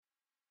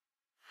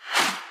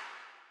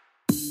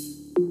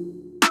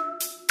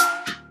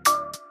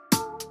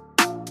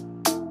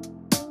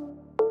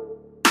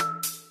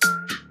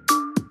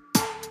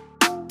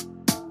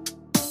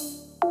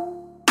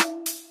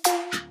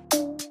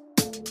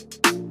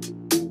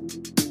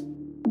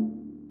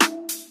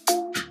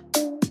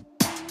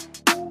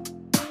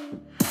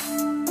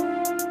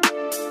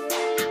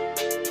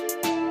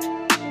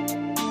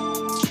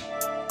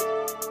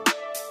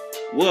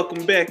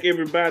Welcome back,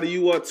 everybody.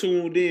 You are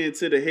tuned in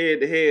to the Head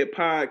to Head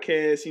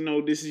podcast. You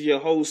know, this is your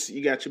host.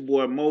 You got your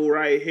boy Mo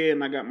right here,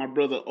 and I got my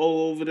brother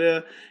O over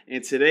there.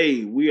 And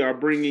today we are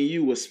bringing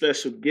you a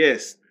special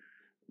guest,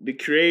 the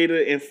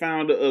creator and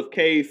founder of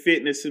Cave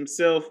Fitness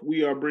himself.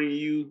 We are bringing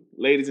you,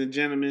 ladies and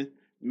gentlemen,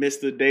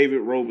 Mr.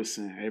 David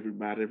Roberson.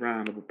 Everybody,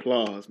 round of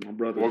applause, my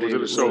brother. Welcome David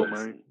to the show,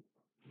 Roberson. man.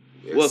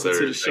 Yes, Welcome sir.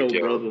 to the show, Thank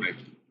y'all. brother.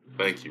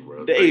 Thank you,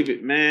 bro.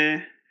 David,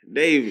 man.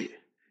 David.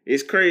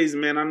 It's crazy,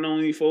 man. I've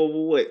known you for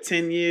over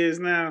 10 years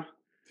now.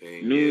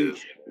 10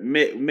 years.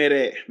 Met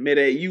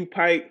at U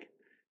Pike.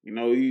 You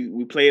know,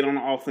 we played on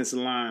the offensive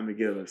line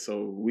together.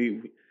 So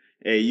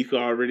you can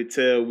already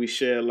tell we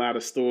share a lot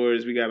of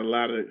stories. We got a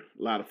lot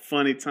of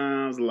funny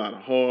times, a lot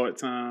of hard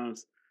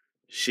times.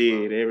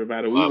 Shit,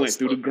 everybody, we went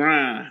through the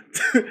grind.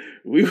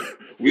 we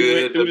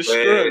went through the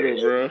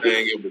struggle, bro.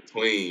 Everything in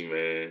between,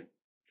 man.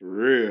 For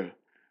real.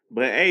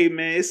 But hey,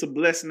 man, it's a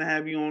blessing to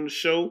have you on the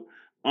show.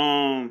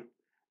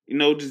 You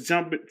know,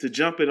 to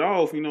jump it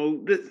off, you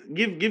know,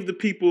 give the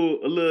people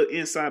a little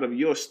insight of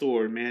your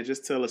story, man.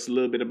 Just tell us a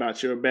little bit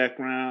about your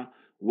background,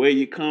 where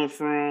you come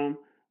from,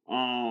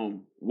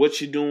 what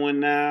you're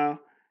doing now,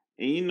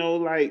 and you know,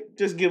 like,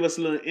 just give us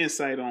a little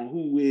insight on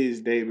who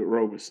is David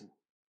Roberson.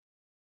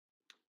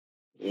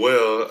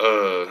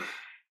 Well,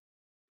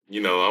 you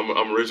know,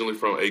 I'm originally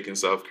from Aiken,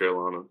 South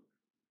Carolina.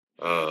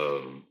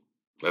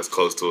 That's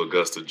close to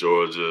Augusta,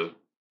 Georgia,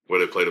 where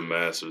they play the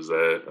Masters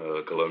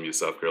at, Columbia,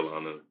 South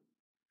Carolina.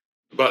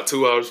 About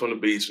 2 hours from the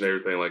beach and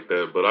everything like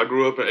that. But I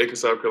grew up in Aiken,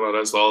 South Carolina.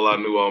 That's all I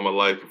knew all my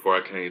life before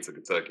I came to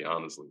Kentucky,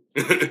 honestly.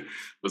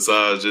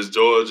 Besides just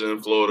Georgia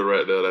and Florida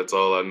right there, that's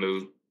all I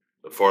knew.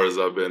 As far as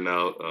I've been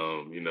out,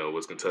 you know,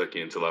 was Kentucky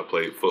until I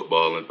played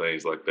football and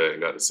things like that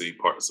and got to see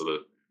parts of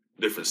the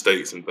different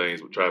states and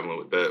things with traveling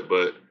with that.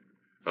 But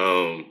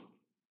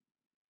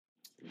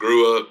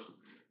grew up,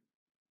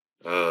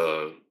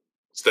 I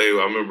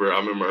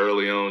remember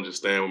early on just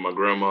staying with my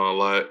grandma a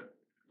lot.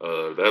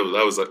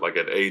 That was like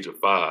at the age of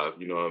 5,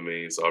 you know what I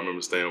mean? So I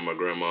remember staying with my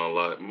grandma a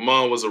lot. My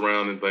mom was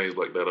around and things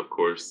like that, of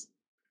course.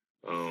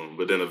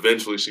 But then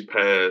eventually she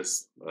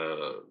passed.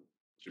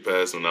 She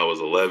passed when I was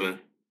 11.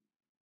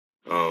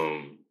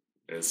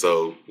 And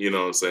so, you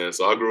know what I'm saying?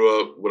 So I grew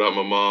up without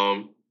my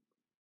mom.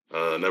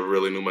 Never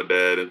really knew my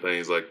dad and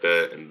things like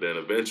that. And then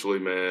eventually,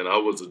 man, I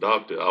was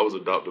adopted. I was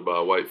adopted by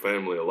a white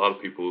family. A lot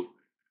of people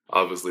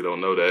obviously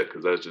don't know that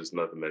because that's just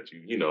nothing that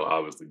you know,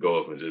 obviously go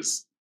up and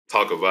just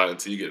talk about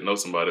until you get to know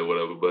somebody or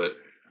whatever. But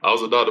I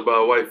was adopted by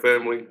a white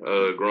family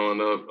growing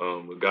up.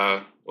 A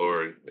guy,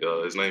 or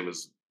his name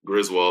is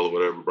Griswold or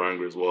whatever, Brian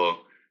Griswold.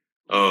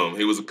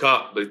 He was a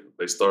cop.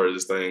 They started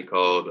this thing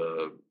called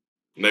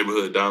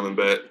Neighborhood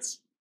Diamondbacks.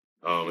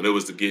 And it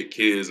was to get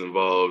kids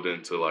involved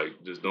into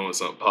like just doing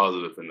something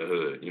positive in the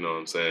hood. You know what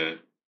I'm saying?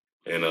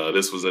 And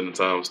this was in the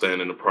time staying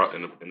in the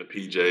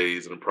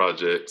PJs and the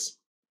projects.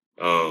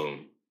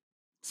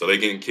 So they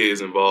getting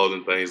kids involved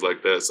in things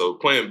like that. So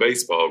playing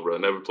baseball, bro,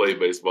 never played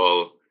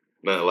baseball,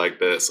 nothing like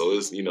that. So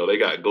it's, you know, they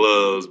got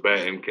gloves,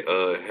 batting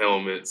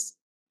helmets,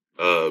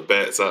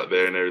 bats out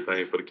there and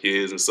everything for the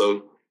kids. And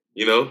so,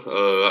 you know,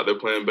 out there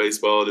playing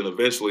baseball. Then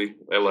eventually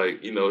they're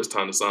like, you know, it's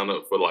time to sign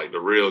up for like the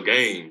real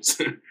games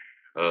at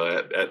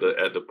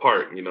the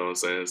park. You know what I'm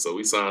saying? So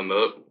we signed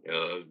up.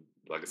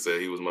 Like I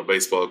said, he was my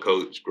baseball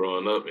coach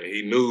growing up, and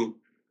he knew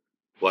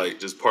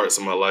like just parts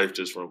of my life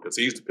just from, because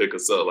he used to pick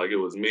us up. Like it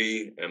was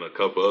me and a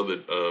couple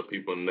other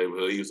people in the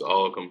neighborhood. He used to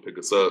all come pick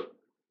us up.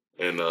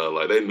 And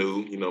like they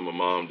knew, you know, my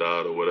mom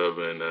died or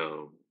whatever.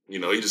 And, you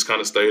know, he just kind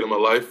of stayed in my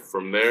life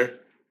from there.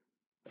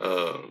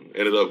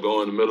 Ended up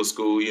going to middle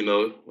school, you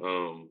know.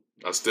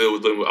 I still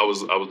was living, I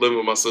was living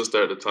with my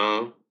sister at the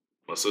time.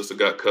 My sister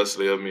got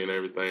custody of me and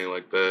everything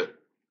like that.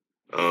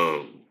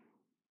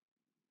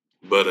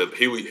 But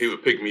he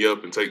would pick me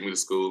up and take me to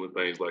school and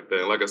things like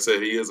that. And like I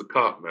said, he is a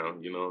cop now,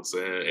 you know what I'm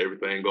saying?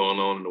 Everything going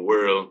on in the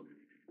world,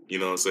 you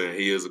know what I'm saying?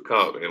 He is a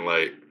cop. And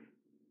like,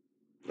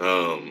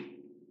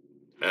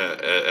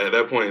 at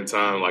that point in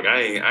time, like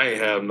I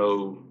ain't have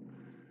no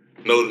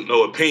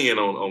opinion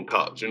on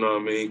cops, you know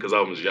what I mean? Because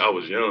I was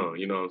young,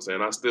 you know what I'm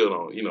saying? I still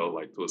don't, you know,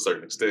 like to a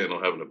certain extent,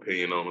 don't have an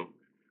opinion on them.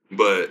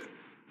 But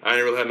I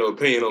ain't really had no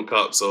opinion on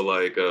cops. So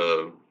like,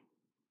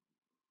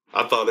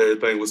 I thought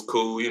everything was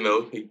cool, you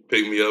know. He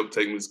picked me up,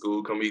 take me to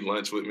school, come eat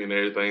lunch with me and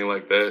everything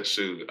like that.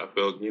 Shoot, I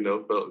felt, you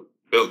know,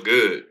 felt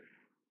good.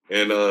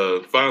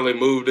 And finally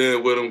moved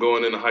in with him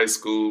going into high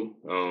school.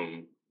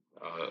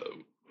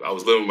 I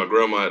was living with my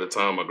grandma at the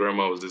time. My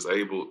grandma was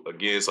disabled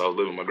again, so I was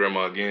living with my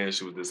grandma again.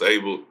 She was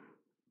disabled.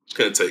 She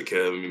couldn't take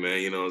care of me,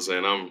 man. You know what I'm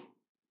saying? I'm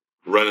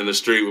running the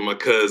street with my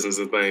cousins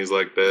and things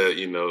like that.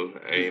 You know,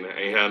 I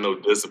ain't had no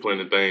discipline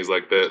and things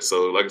like that.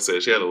 So, like I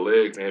said, she had her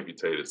legs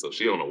amputated, so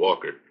she on a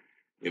walker.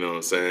 You know what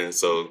I'm saying?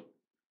 So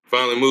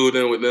finally moved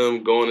in with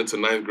them, going into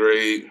 9th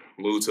grade,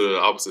 moved to the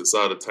opposite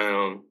side of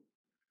town.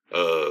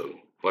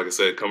 Like I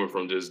said, coming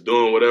from just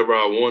doing whatever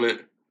I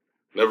wanted.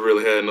 Never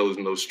really had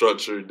no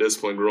structure,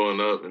 discipline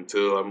growing up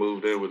until I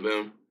moved in with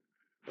them.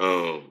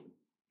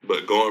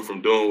 But going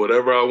from doing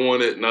whatever I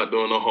wanted, not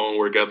doing no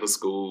homework after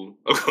school,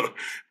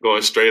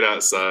 going straight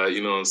outside,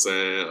 you know what I'm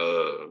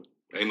saying?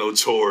 Ain't no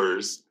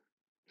chores,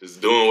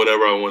 just doing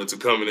whatever I wanted to,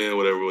 coming in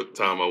whatever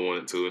time I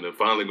wanted to, and then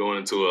finally going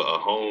into a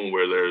home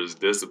where there's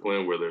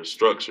discipline, where there's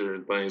structure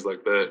and things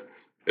like that.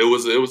 It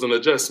was an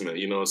adjustment,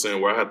 you know what I'm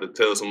saying, where I had to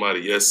tell somebody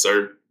yes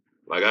sir.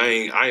 Like I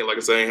ain't like I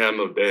said, I ain't have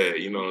no dad,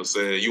 you know what I'm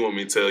saying? You want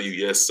me to tell you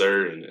yes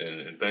sir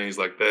and things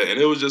like that. And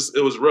it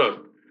was rough.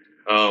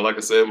 Like I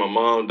said, my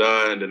mom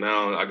died, and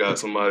now I got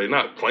somebody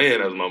not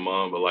playing as my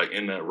mom, but like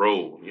in that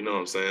role. You know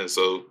what I'm saying?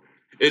 So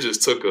it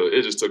just took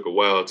a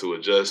while to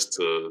adjust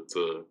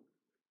to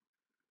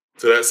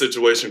that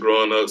situation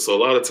growing up. So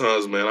a lot of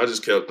times, man, I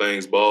just kept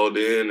things balled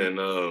in,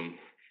 and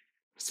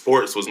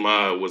sports was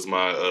my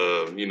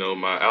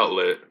my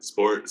outlet.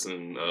 Sports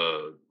and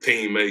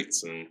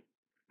teammates and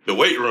the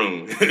weight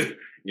room.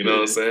 You know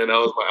what I'm saying? That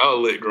was my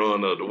outlet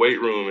growing up, the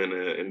weight room,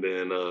 and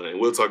then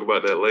we'll talk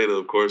about that later,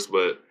 of course,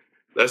 but.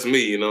 That's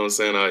me, you know what I'm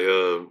saying? I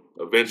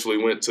eventually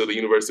went to the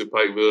University of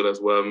Pikeville.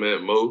 That's where I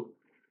met Mo.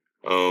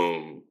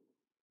 I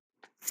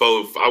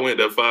went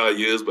there 5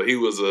 years, but he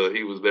was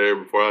there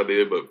before I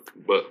did.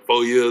 But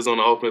 4 years on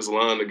the offensive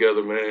line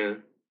together,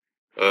 man.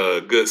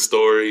 Good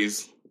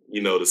stories.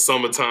 You know, the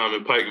summertime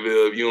in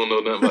Pikeville. If you don't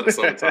know nothing about the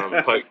summertime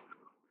in Pikeville,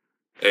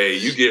 hey,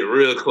 you get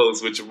real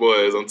close with your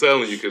boys. I'm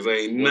telling you, because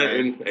ain't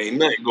nothing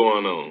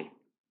going on.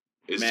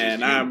 It's Man,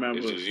 just you. I remember.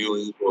 It's just you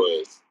and your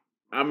boys.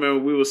 I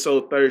remember we were so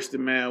thirsty,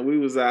 man. We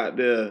was out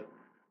there.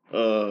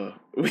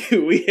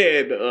 We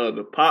had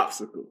the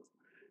popsicles,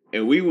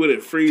 and we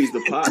wouldn't freeze the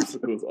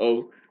popsicles.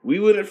 We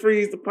wouldn't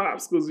freeze the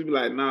popsicles. We'd be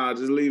like, nah,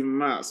 just leave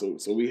them out. So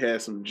we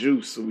had some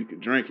juice so we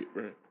could drink it,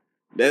 bro.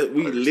 That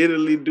we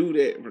literally do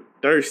that, bro.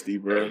 Thirsty,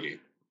 bro.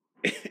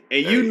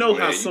 And you know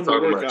how summer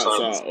workouts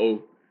are.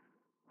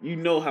 You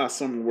know how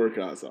summer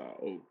workouts are.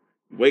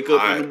 Wake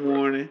up in the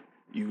morning,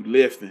 you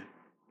lifting.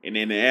 And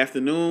in the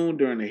afternoon,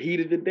 during the heat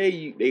of the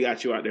day, they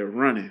got you out there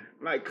running.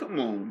 Like, come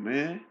on,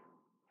 man.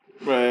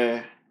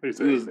 Bruh.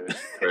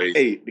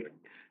 Crazy.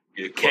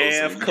 Get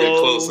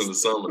close in the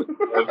summer.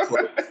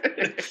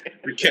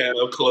 The calf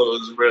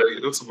clothes, bro.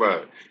 What's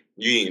about?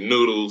 You eat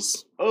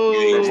noodles.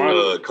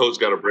 Coach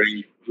got to bring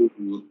you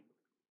food.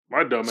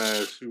 My dumb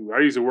ass, shoot.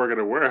 I used to work at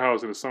a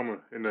warehouse in the summer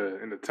in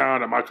the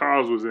town that my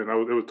cars was in. It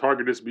was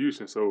Target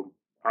distribution, so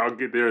I'll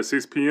get there at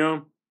 6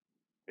 p.m.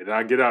 and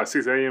I get out at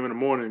 6 a.m. in the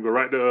morning and go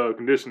right to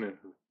conditioning.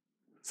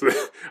 So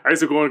I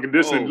used to go on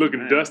conditioning,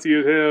 looking dusty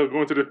as hell,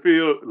 going to the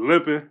field,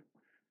 limping,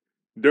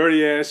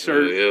 dirty ass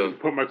shirt,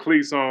 put my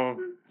cleats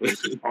on the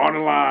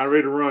line,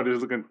 ready to run,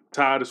 just looking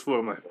tired as fuck.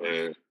 I'm like,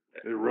 man.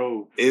 It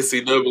rolled.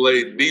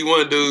 NCAA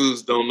D1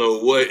 dudes don't know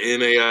what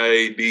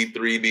NAIA D3,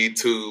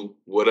 D2,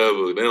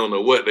 whatever. They don't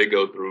know what they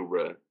go through,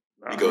 bro.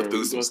 You go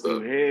through some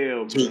stuff.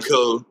 Hell,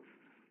 JUCO.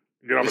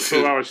 Get off a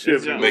 12-hour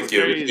shift. Make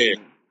you a man.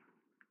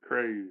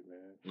 Crazy, man.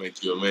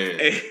 Make you a man.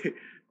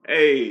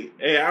 Hey,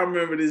 I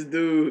remember this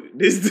dude,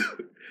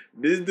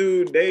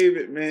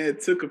 David, man,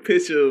 took a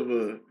picture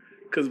of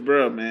cause,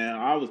 bro, man,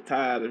 I was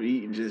tired of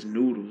eating just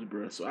noodles,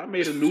 bro. So I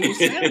made a noodle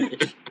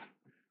sandwich.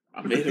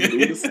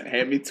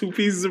 Had me 2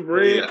 pieces of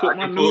bread, put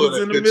my noodles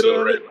in the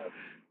middle of it.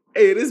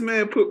 Hey, this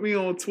man put me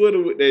on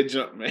Twitter with that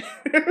junk, man.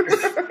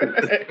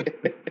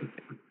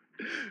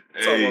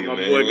 Talking about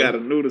my boy got a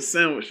noodle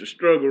sandwich to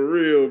struggle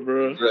real,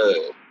 bro.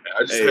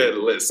 I just had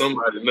to let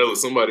somebody know.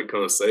 Somebody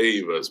come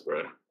save us,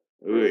 bro.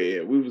 Oh,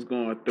 yeah, we was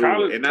going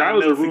through it. And I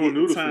never forget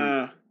the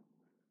time.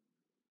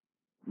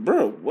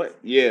 Bro, what?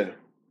 Yeah.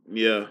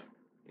 I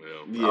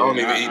don't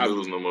even eat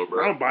noodles no more,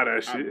 bro. I don't buy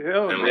that shit.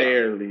 Hell no.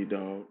 Rarely,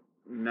 dog.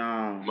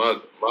 No. My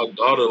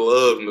daughter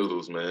love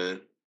noodles, man.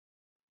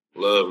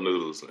 Love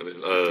noodles.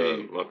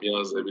 And my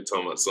fiance be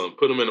talking about something.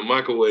 Put them in the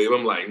microwave.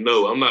 I'm like,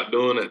 no, I'm not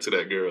doing that to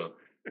that girl.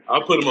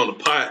 I'll put them on the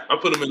pot. I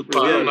put them in the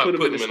pot. I'm not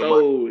putting them in the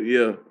stove.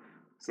 Yeah.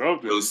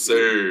 Something. No,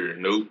 sir.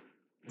 Nope.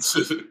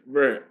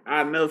 Bruh,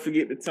 I'll never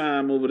forget the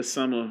time over the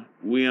summer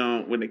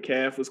when the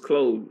calf was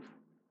closed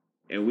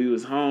and we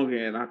was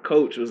hungry and our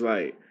coach was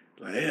like,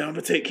 hey, I'm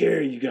gonna take care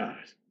of you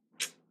guys.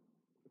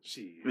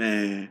 Shit.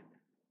 Man,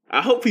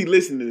 I hope he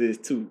listened to this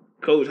too.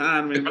 Coach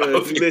Heineman, bro,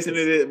 if you listen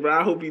to this, bro,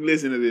 I hope you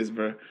listen to this,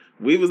 bro.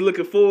 We was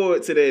looking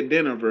forward to that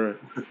dinner, bro.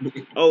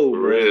 Oh,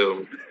 for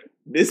real.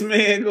 This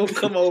man gonna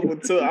come over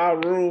to our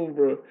room,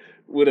 bro,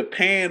 with a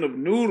pan of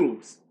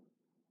noodles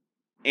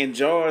and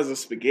jars of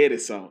spaghetti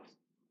sauce.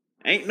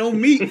 Ain't no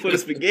meat for the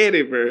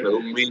spaghetti, bro. No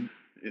meat.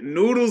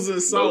 Noodles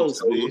and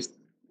sauce, bitch.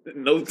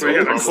 No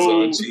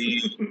toast.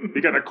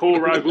 He got a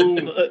cold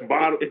ragu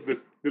bottle.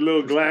 The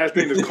little glass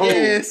thing is cold.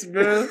 Yes,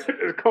 bro.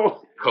 It's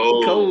cold.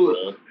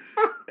 Cold.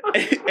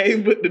 Hey,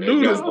 but the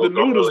noodles warm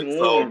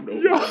though.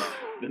 Yo.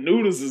 The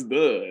noodles is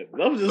done.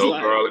 I'm just no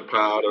garlic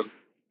powder.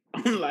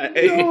 I'm like,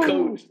 hey,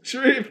 Coach,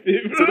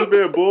 tripping, bro. So the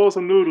man boil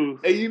some noodles.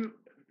 Hey, you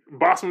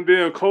bought some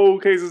damn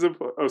cold cases of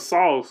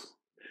sauce.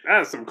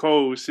 That's some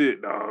cold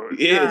shit, dog.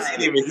 Yes. He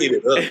didn't even heat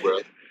it up, bro.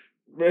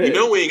 You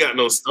know we ain't got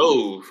no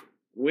stove.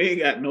 We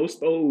ain't got no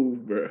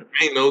stove, bro.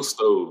 Ain't no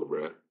stove,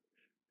 bro.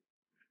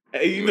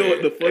 Hey, you know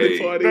what the funny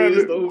part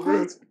is, though,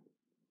 bro?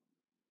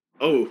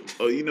 Oh,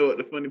 you know what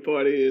the funny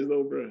part is,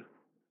 though, bro?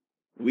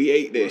 We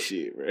ate that What?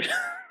 shit, bro.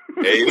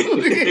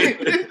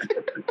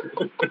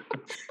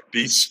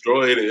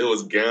 Destroyed it. It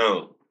was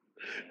gone.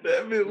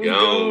 That bit was Gone,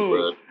 gone.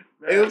 bro.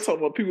 Hey, I'm talking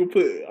about people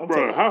put. I'm Bro,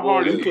 talking how about,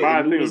 hard boy, is we to put buy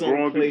a thing noodles of on the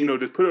growing beef? plate,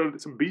 Just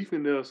put some beef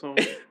in there or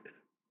something.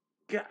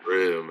 God.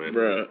 Real, man.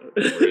 bro.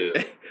 Real.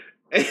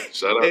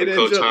 Shout out to that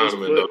Coach jump was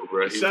Heineman, fun. though,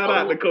 bro. Shout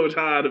out to Coach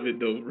Heineman,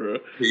 though, bro.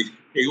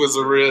 He was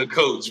a real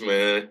coach,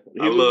 man. He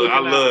I was love looking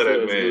out for that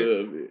us a man.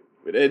 little bit.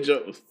 But that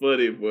jump was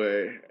funny,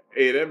 boy.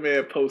 Hey, that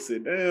man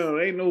posted, damn,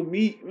 ain't no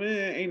meat,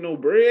 man. Ain't no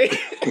bread.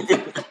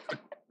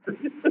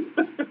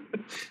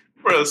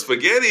 Bro,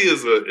 spaghetti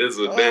is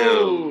a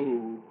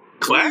damn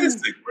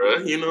classic, bro.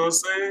 You know what I'm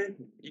saying?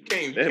 You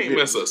can't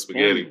mess up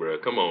spaghetti, bro.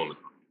 Come on.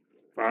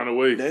 Find a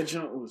way. That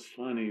jump was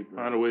funny,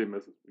 bro. Find a way to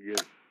mess with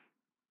spaghetti.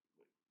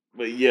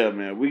 But yeah,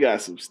 man, we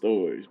got some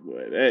stories,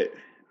 boy. The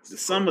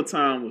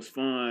summertime was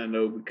fun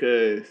though,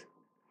 because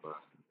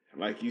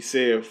like you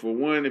said, for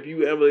one, if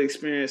you ever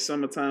experienced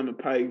summertime in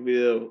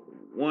Pikeville,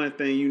 one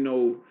thing you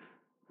know,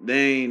 there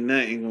ain't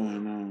nothing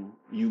going on.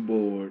 You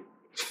bored.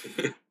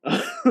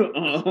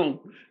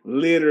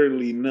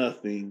 Literally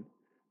nothing.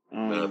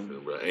 Nothing,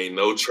 bro. Ain't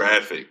no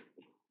traffic.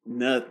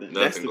 Nothing.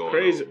 That's the going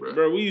crazy, on,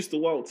 bro. We used to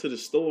walk to the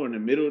store in the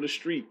middle of the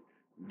street,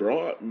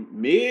 broad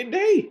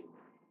midday,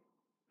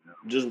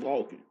 just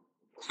walking.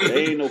 There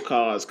ain't no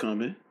cars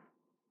coming.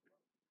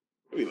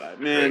 We like,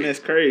 man, that's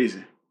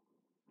crazy.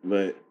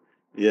 But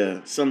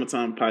yeah,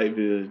 summertime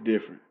Pikeville is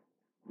different.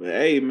 But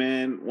hey,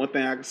 man, one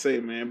thing I can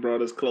say, man,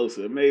 brought us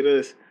closer. It made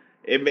us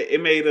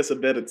a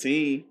better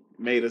team.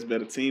 Made us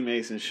better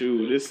teammates. And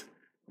shoot, this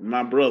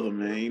my brother,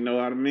 man. You know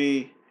what I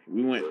mean?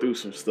 We went through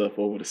some stuff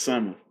over the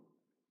summer.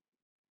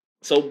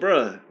 So,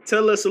 bruh,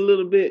 tell us a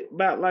little bit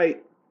about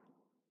like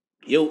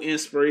your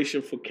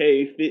inspiration for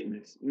Cave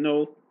Fitness. You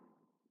know,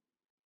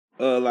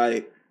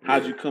 like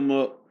how'd you come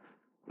up?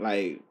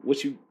 Like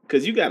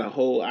because you got a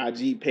whole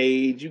IG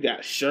page, you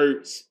got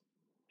shirts,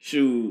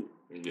 shoot,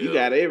 you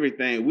got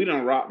everything. We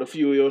done rocked a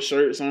few of your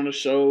shirts on the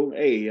show.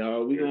 Hey,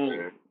 y'all, we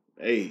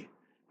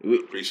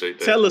appreciate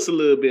that. Tell us a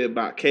little bit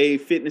about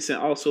Cave Fitness and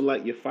also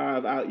like your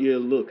 5-year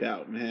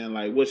lookout, man.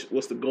 Like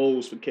what's the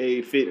goals for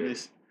Cave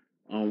Fitness?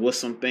 What's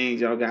some things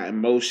y'all got in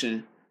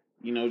motion?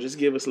 You know, just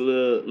give us a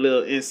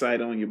little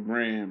insight on your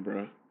brand,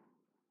 bro.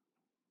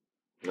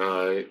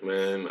 All right,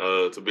 man.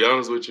 To be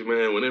honest with you,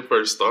 man, when it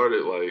first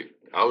started, like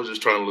I was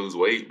just trying to lose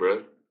weight,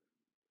 bro.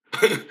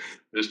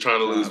 Just trying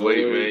to lose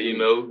weight, man. You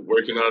know,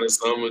 working out in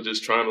summer,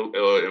 just trying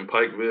to in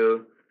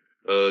Pikeville,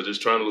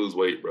 just trying to lose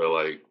weight, bro.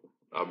 Like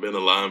I've been a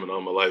lineman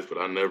all my life, but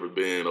I've never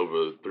been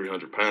over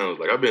 300 pounds.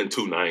 Like I've been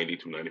 290,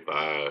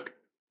 295.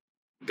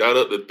 Got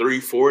up to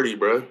 340,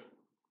 bro.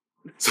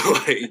 So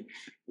like,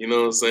 you know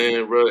what I'm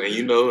saying, bro? And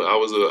you know, I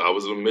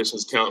was a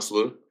missions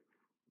counselor,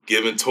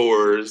 giving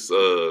tours,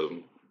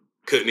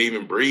 couldn't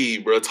even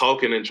breathe, bro,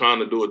 talking and trying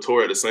to do a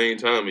tour at the same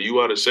time. And you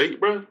out of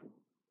shape, bro?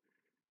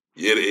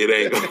 It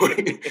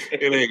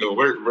ain't gonna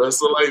work, bro.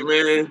 So like,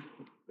 man,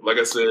 like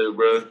I said,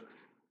 bro,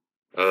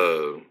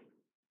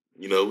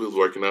 you know, we was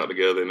working out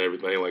together and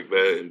everything like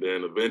that. And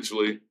then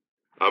eventually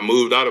I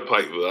moved out of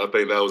Pikeville. I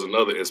think that was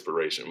another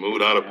inspiration.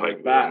 Moved out of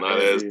Pikeville,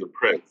 not as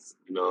depressed.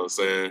 You know what I'm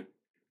saying?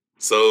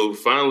 So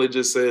finally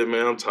just said,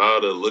 man, I'm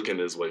tired of looking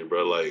this way,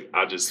 bro. Like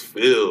I just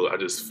feel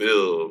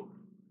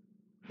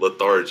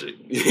lethargic.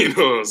 You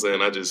know what I'm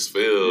saying? I just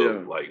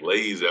feel like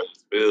lazy. I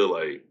just feel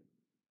like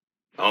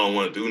I don't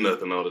want to do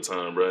nothing all the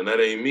time, bro. And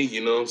that ain't me,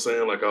 you know what I'm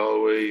saying? Like I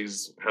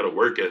always had a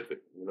work ethic,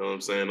 you know what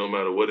I'm saying? No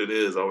matter what it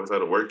is, I always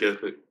had a work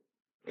ethic.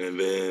 And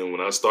then when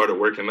I started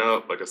working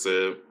out, like I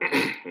said,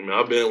 I mean,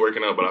 I've been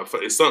working out, but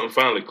it's something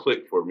finally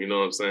clicked for me, you know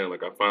what I'm saying?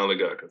 Like I finally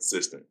got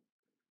consistent.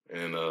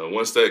 And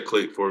once that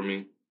clicked for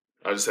me,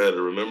 I just had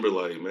to remember,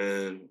 like,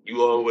 man,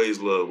 you always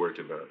love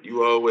working out.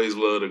 You always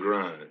love the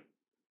grind.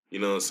 You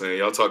know what I'm saying?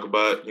 Y'all talk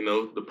about, you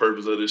know, the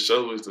purpose of this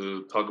show is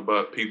to talk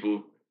about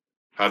people,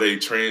 how they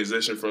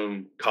transition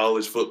from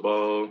college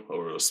football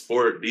or a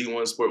sport,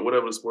 D1 sport,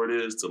 whatever the sport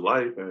is, to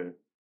life. And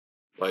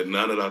like,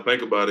 now that I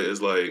think about it,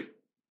 it's like,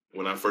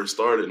 when I first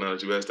started, now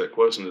that you asked that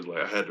question, it's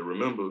like, I had to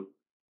remember,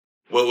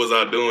 what was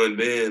I doing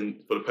then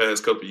for the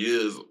past couple of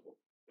years?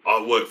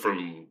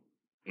 From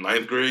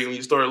 9th grade when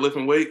you started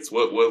lifting weights?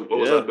 What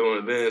was I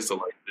doing then? So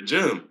like the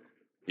gym.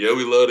 Yeah,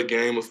 we love the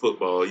game of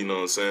football, you know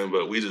what I'm saying?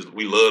 But we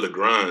love the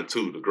grind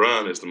too. The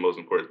grind is the most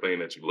important thing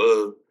that you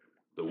love.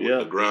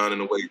 The grind in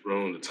the weight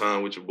room, the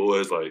time with your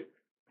boys. Like,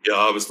 yeah,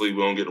 obviously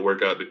we don't get to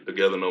work out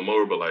together no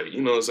more, but like,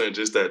 you know what I'm saying?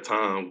 Just that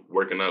time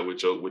working out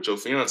with your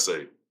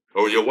fiance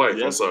or your wife.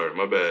 I'm sorry,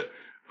 my bad.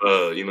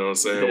 You know what I'm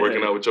saying?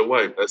 Working out with your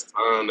wife. That's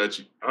time that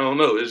I don't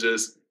know. It's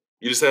just,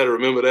 you just had to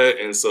remember that.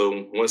 And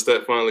so once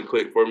that finally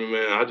clicked for me,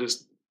 man, I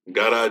just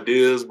got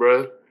ideas,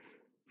 bro.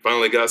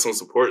 Finally got some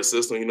support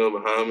system, you know,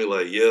 behind me.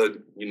 Like, yeah,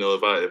 you know,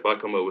 if I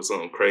come up with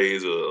something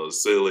crazy or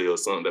silly or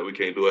something that we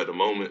can't do at the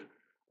moment,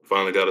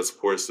 finally got a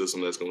support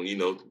system that's going to, you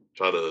know,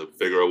 try to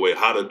figure a way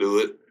how to do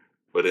it.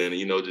 But then,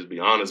 you know, just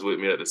be honest with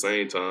me at the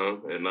same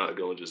time and not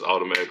going to just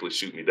automatically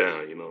shoot me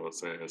down, you know what I'm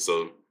saying?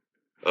 So,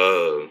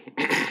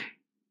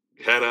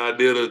 had an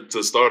idea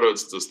to start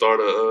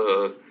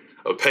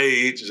a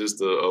page,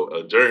 just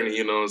a journey,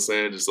 you know what I'm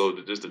saying, just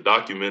to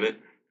document it.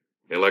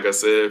 And like I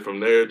said, from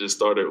there, just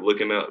started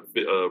looking at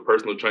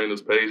personal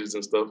trainers pages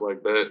and stuff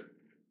like that.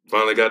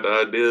 Finally got the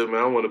idea,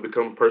 man, I want to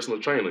become a personal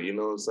trainer, you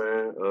know what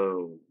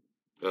I'm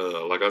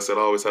saying? Like I said,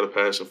 I always had a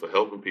passion for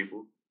helping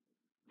people.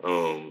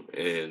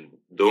 And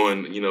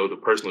doing, the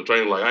personal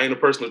training. Like I ain't a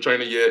personal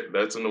trainer yet.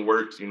 That's in the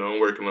works, I'm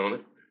working on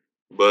it.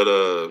 But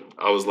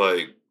I was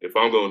like, if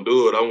I'm gonna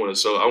do it, I want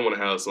to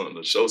have something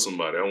to show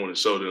somebody. I want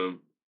to show them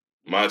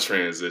my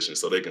transition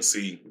so they can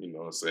see, you know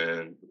what I'm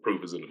saying? The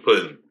proof is in the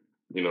pudding.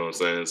 You know what I'm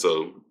saying?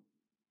 So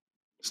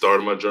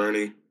started my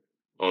journey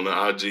on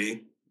the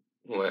IG.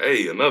 I'm like,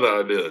 hey, another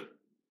idea.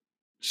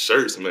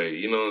 Shirts made,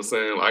 you know what I'm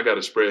saying? Like, I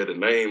gotta spread the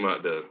name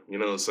out there, you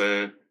know what I'm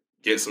saying?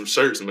 Get some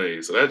shirts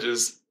made. So that's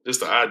just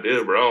the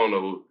idea, bro. I don't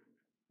know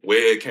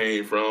where it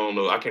came from. I don't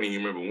know. I can't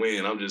even remember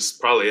when. I'm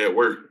just probably at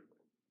work.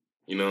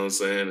 You know what I'm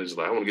saying? It's just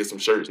like I want to get some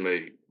shirts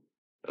made.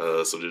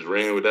 So just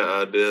ran with that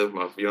idea.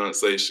 My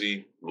fiance,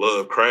 she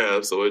loved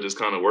crafts, so it just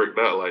kind of worked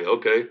out. Like,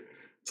 okay,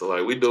 so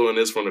like we doing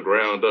this from the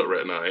ground up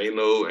right now. Ain't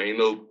no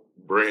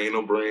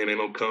brand, ain't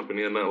no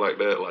company or nothing like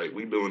that. Like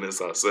we doing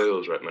this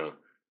ourselves right now.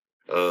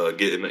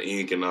 Getting the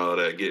ink and all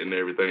that, getting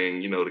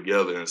everything,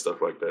 together and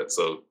stuff like that.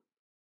 So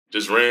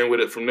just ran with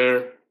it from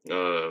there.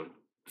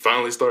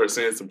 Finally started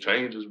seeing some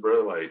changes,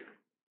 bro. Like,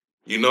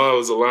 I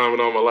was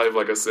alignment all my life,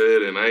 like I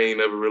said, and I ain't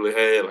never really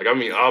had, like, I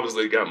mean,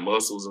 obviously got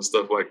muscles and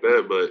stuff like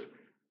that, but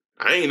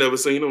I ain't never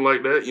seen them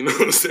like that. You know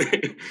what I'm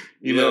saying?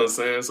 You know what I'm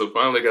saying? So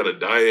finally got a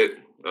diet.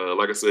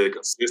 Like I said,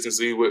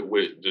 consistency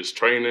with just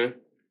training,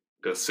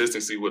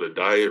 consistency with a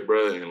diet,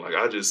 bro. And like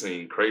I just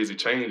seen crazy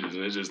changes,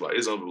 and it's just like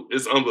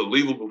it's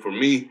unbelievable for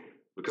me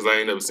because I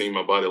ain't never seen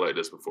my body like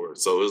this before.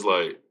 So it's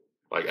like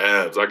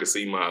abs. I can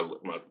see my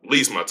at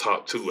least my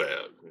top 2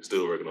 abs. I'm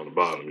still working on the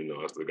bottom.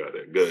 I still got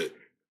that gut.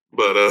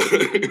 But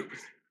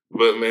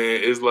but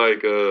man, it's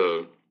like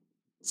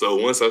so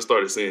once I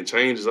started seeing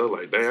changes, I was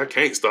like, dang, I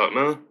can't stop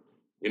now.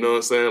 You know what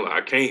I'm saying?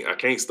 Like I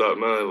can't stop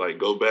now and like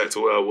go back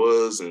to where I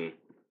was and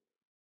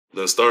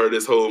then started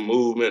this whole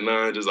movement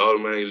now and just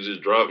automatically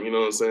just drop, you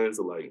know what I'm saying?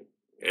 So like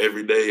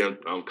every day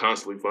I'm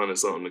constantly finding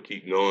something to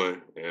keep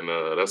going, and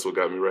that's what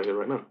got me right here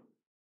right now.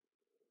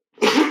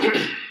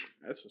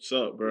 That's what's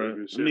up,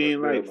 bro. I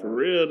mean, like for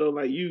real though,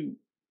 like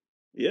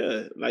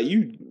like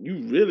you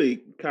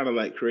really kind of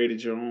like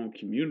created your own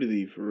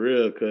community for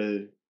real,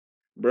 cause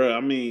bro,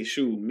 I mean,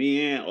 shoot,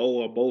 me and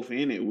O are both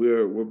in it.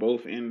 We're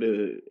both in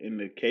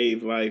the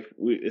cave life.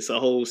 It's a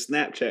whole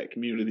Snapchat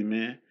community,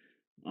 man.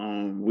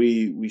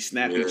 We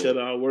snap each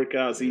other our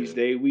workouts each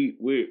day.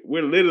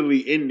 We're literally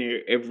in there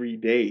every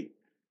day.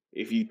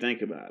 If you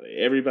think about it,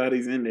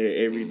 everybody's in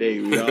there every day.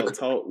 We all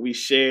talk. We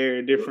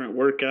share different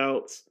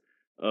workouts.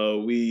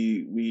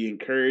 We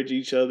encourage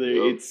each other.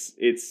 Yep.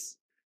 It's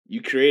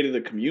you created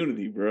a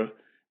community, bro.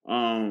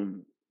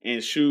 And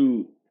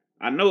shoot,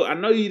 I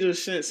know you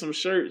just sent some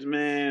shirts,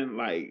 man.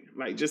 Like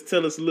just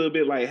tell us a little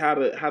bit like how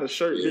the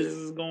shirt business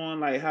is going,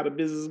 like how the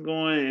business is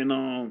going,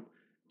 and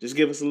just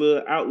give us a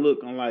little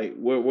outlook on like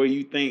where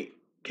you think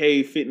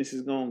Cave Fitness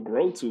is gonna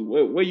grow to.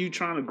 Where you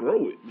trying to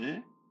grow it,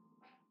 man?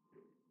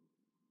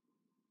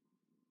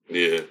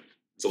 Yeah.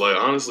 So like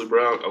honestly,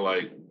 bro,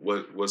 like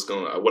what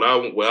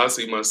I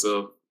see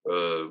myself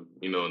in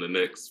the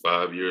next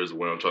 5 years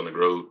where I'm trying to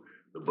grow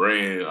the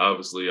brand.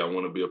 Obviously I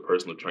want to be a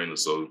personal trainer,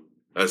 so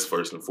that's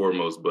first and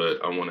foremost,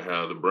 but I want to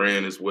have the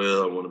brand as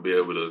well. I want to be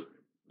able to,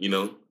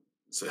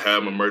 to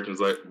have my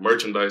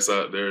merchandise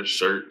out there,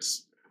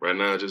 shirts. Right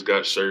now I just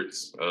got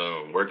shirts.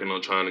 Working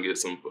on trying to get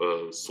some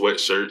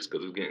sweatshirts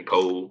because it's getting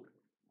cold.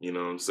 You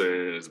know what I'm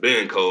saying? It's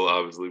been cold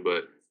obviously,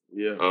 but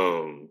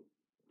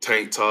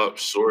tank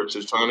tops, shorts,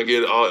 just trying to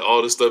get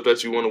all the stuff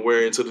that you want to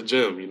wear into the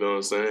gym, you know what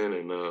I'm saying?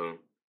 And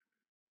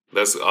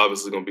that's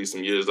obviously going to be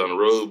some years down the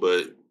road,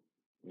 but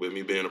with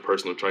me being a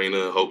personal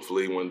trainer,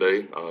 hopefully one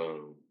day,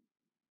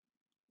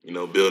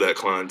 build that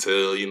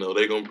clientele,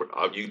 they're going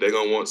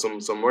to want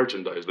some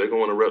merchandise. They're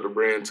going to want to rep the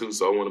brand too,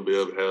 so I want to be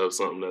able to have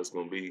something that's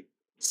going to be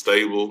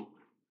stable.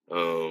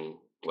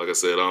 Like I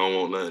said, I don't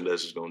want nothing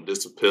that's just going to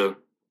disappear.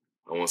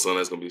 I want something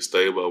that's going to be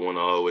stable. I want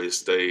to always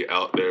stay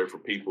out there for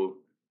people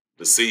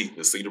to see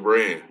the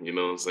brand, you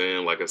know what I'm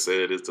saying? Like I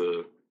said,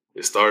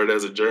 it started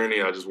as a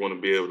journey. I just want to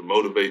be able to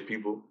motivate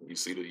people. You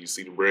see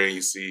the brand,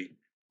 you see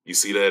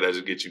that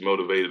just gets you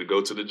motivated to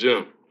go to the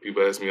gym.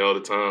 People ask me all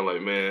the time,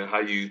 like, man, how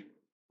you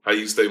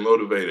stay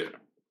motivated?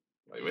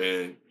 Like,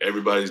 man,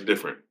 everybody's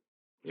different.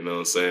 You know what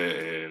I'm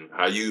saying? And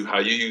how you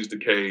use the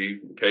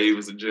cave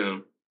is a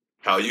gym.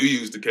 How you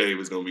use the cave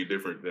is gonna be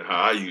different than how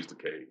I use the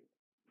cave.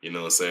 You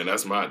know what I'm saying?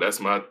 That's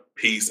my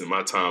peace and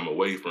my time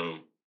away from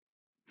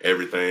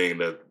everything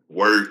that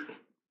work,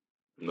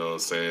 you know what I'm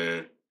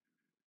saying?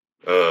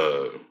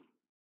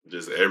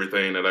 Just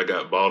everything that I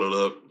got bottled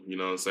up, you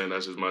know what I'm saying?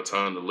 That's just my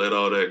time to let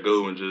all that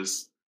go and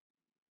just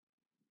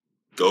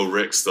go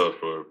wreck stuff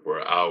for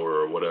an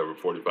hour or whatever,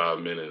 45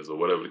 minutes or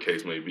whatever the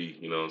case may be,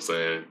 you know what I'm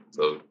saying?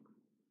 So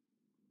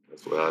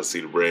that's why I see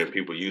the brand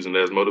people using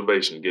that as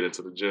motivation to get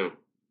into the gym,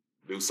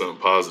 do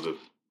something positive.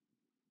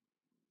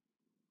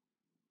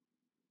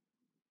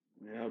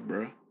 up,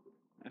 bro.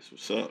 That's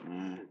what's up,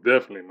 man.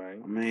 Definitely,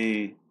 man. I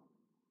mean,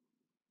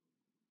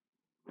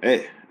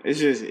 hey,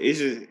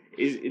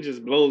 it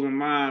just blows my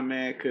mind,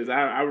 man. Cause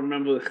I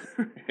remember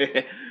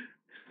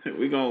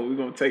we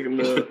gonna take a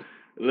little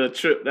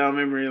trip down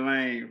memory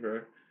lane,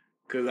 bro.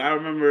 Cause I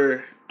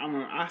remember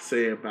I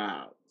say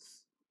about,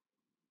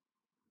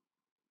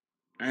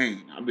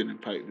 dang, I've been in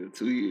Pikeville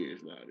 2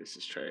 years now. This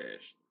is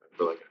trash. I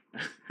feel like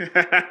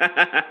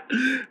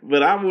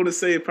But I want to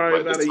say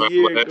probably like about this a time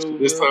year last ago,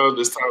 this bro.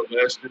 time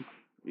last year.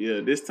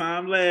 Yeah, this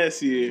time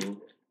last year, Mhm.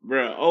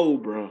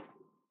 bro.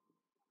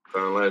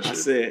 Time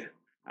last year.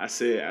 I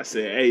said,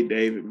 hey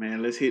David,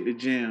 man, let's hit the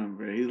gym,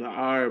 bro. He's like,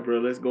 all right, bro,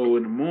 let's go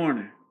in the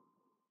morning.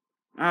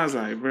 I was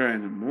like, bro,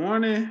 in the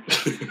morning?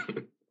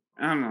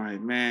 I'm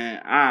like,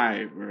 man, all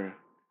right, bro.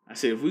 I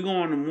said, if we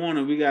go in the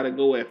morning, we gotta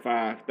go at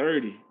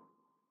 5:30.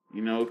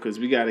 You know, because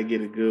we got to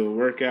get a good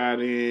workout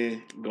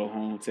in, go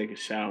home, take a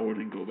shower,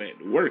 and go back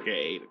to work at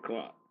 8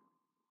 o'clock.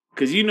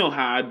 Because you know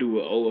how I do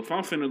it. Oh, if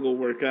I'm finna go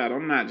work out,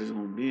 I'm not just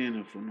going to be in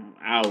there for no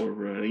hour,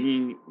 bro.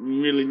 You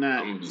really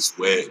not. I'm gonna be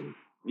sweating.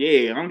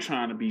 Yeah, I'm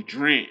trying to be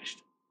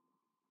drenched.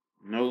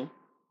 You know?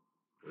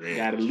 Man.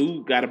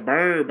 Got to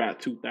burn about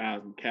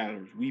 2,000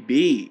 calories. We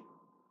big.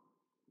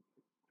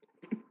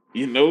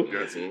 You know?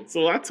 Yes.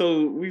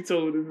 So we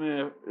told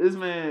this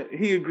man,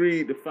 he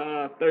agreed to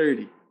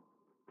 5:30.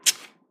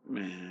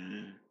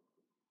 Man,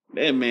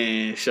 that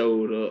man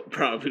showed up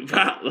probably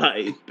about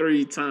like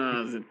 3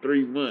 times in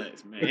 3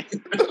 months, man.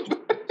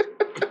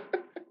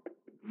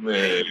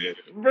 Man.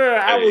 Bro,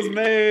 I was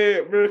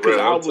mad, bro, because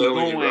I was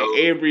going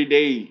every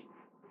day.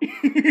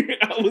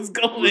 I was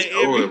going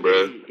every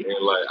bro. day.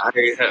 And like I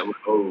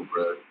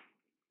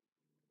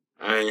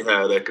ain't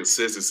had that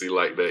consistency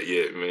like that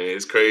yet, man.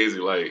 It's crazy.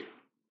 Like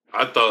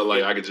I thought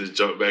like I could just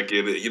jump back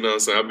in it. You know what I'm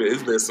saying?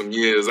 It's been some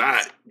years you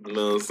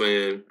know what I'm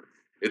saying?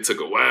 It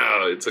took a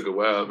while. It took a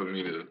while for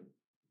me to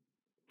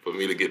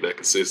get that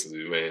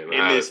consistency, man.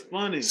 And it's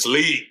funny.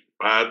 Sleep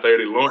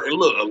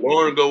 5:30.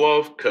 Alarm go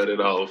off, cut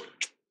it off.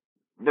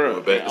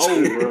 Bro, bro.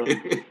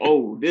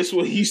 This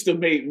what used to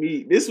make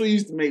me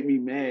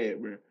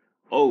mad, bro.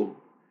 Oh,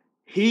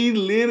 he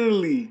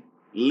literally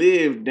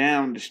lived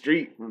down the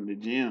street from the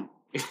gym.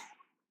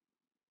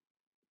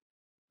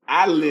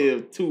 I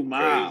lived 2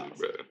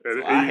 miles. Crazy,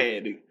 so I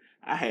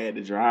had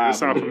to drive. This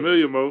sound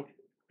familiar, Mo.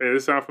 Hey,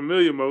 this sound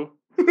familiar, Mo.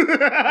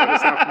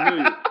 This sound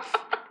familiar.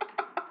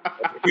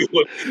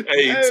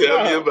 Hey,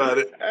 tell me about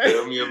it.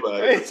 Tell me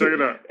about it. Check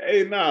it out.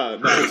 Hey, nah.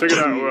 Check it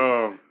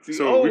out.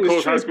 So we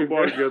coached high school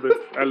ball together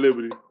at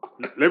Liberty.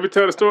 Let me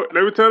tell the story. All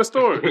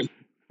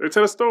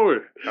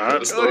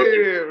right. So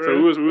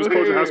we was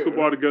coaching high school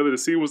ball together. The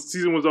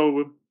season was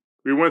over.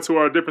 We went to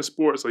our different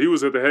sports. So he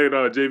was at the head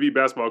JV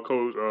basketball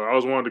coach. I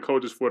was one of the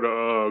coaches for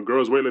the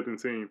girls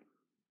weightlifting team.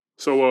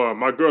 So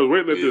my girls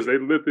weightlifters, they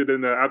lifted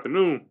in the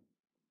afternoon.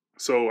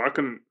 So I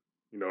couldn't,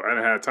 I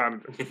didn't have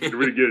time to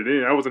really get it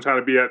in. I wasn't trying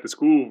to be at the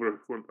school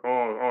for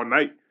all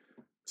night.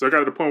 So I got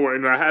to the point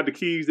where I had the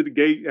keys to the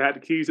gate. I had the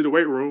keys to the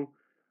weight room.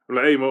 I'm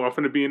like, hey, Mo, I'm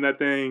finna be in that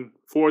thing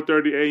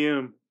 4:30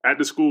 a.m. at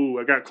the school.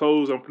 I got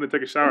clothes. I'm finna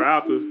take a shower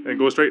after and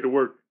go straight to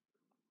work.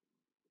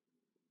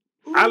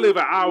 I live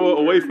an hour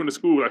away from the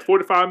school, like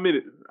 45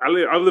 minutes. I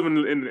live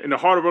in the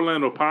heart of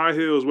Orlando, Pine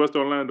Hills, West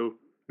Orlando.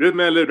 This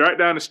man lived right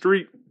down the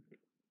street.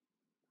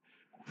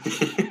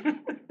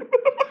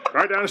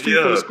 Right down the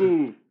street from the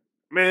school.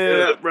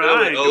 Man, bro,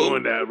 I ain't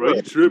doing that, bro.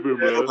 You tripping,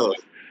 bro.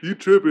 You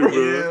tripping,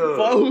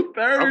 bro.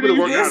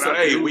 4:30.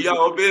 Hey, we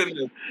all been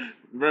there.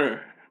 Bro.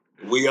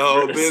 We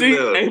all been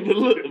there. Hey,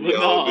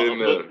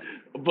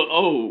 but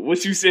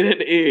what you said at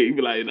the end, you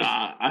be like,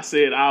 nah, I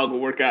said I'll go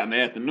work out in the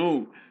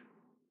afternoon.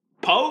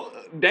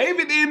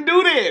 David didn't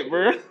do that,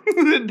 bro.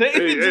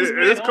 David just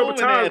there's a couple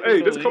times.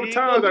 Hey, there's a couple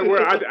times like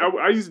where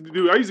I used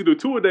to do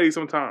 2 a day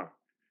sometimes.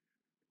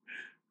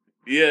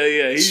 Yeah,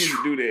 he used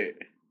to do that.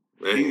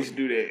 Man. He used to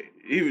do that.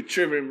 He was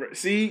tripping, bro.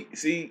 See,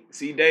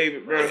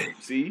 David, bro.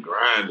 See,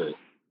 grinding.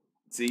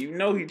 See, he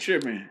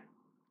tripping.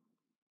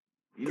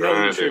 He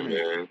tripping,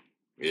 man.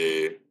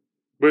 Yeah,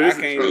 but I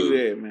can't do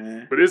that,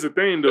 man. But it's a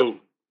thing, though.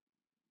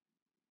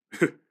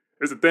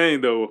 It's a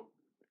thing, though.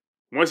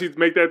 Once you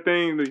make that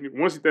thing, that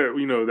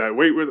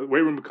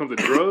weight room becomes a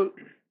drug,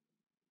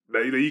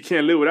 that you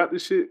can't live without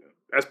this shit.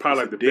 That's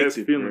probably like the best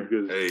feeling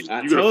because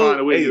you're gonna find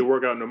a way to get a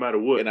workout no matter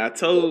what. And I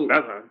told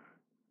David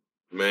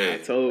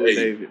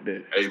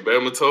that. Hey,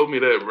 Bama told me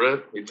that,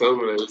 bro. He told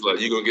me that. It's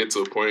like, you're going to get to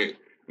a point.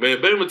 Man,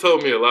 Bama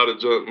told me a lot of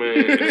junk, man,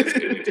 and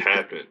it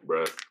happened,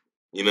 bro.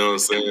 You know what I'm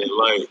saying?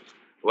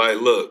 Like,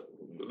 look,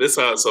 this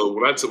how, so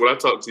when I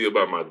talk to you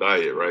about my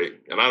diet, right?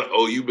 And I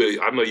know you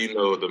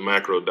know the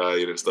macro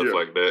diet and stuff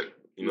like that.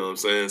 You know what I'm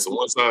saying?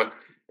 So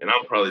and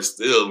I'm probably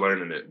still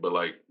learning it, but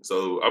like,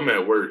 so I'm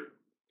at work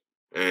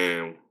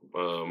and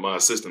my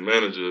assistant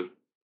manager,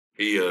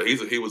 he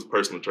was a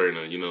personal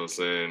trainer, you know what I'm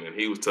saying? And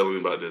he was telling me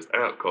about this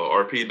app called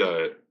RP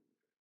Diet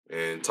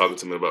and talking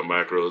to me about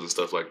macros and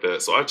stuff like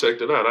that. So I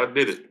checked it out. I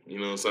did it. You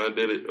know what I'm saying? I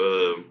did it.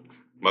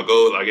 My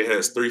goal, like, it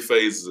has 3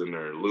 phases in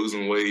there: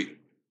 losing weight,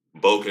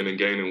 bulking and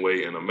gaining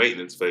weight, and a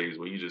maintenance phase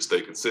where you just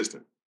stay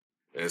consistent.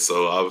 And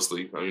so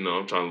obviously,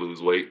 I'm trying to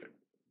lose weight.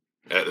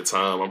 At the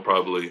time, I'm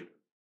probably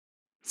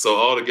so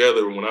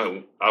altogether when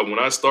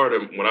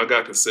I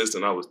got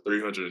consistent, I was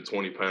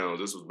 320 pounds.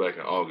 This was back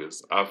in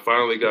August. I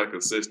finally got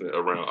consistent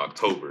around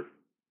October.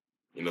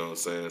 You know what I'm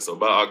saying? So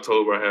by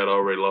October, I had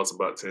already lost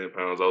about 10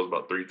 pounds. I was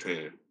about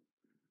 310.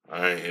 All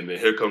right, and then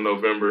here come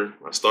November.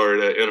 I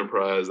started at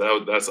Enterprise.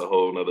 That's a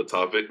whole nother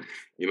topic.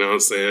 You know what I'm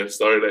saying?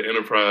 Started at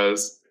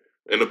Enterprise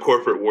in the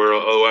corporate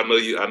world. Oh, I know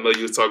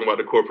you was talking about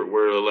the corporate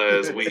world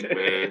last week,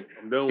 man.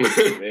 I'm done with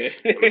you, man.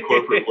 The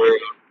corporate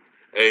world.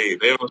 Hey,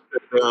 they don't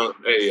shut down.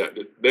 Hey,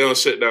 they don't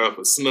shut down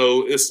for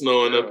snow. It's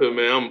snowing up here,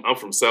 man. I'm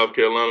from South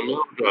Carolina, man.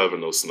 I'm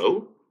driving no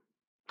snow.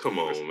 Come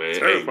on, man.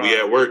 Hey, we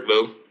at work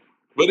though.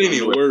 But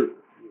anyway,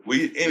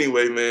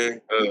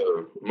 man.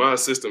 My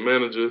assistant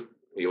manager,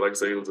 like I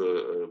say, he was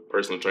a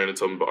personal trainer.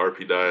 Told me about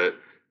RP diet.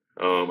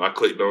 I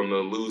clicked on the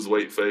lose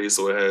weight phase,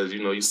 so it has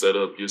you set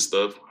up your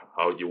stuff,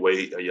 how your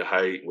weight, your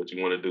height, what you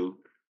want to do,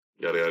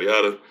 yada yada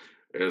yada.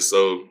 And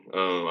so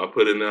I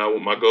put in there.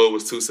 My goal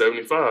was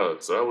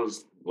 275. So I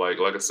was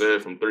like I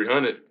said, from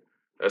 300,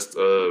 that's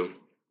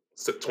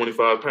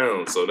 25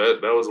 pounds. So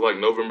that was like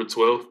November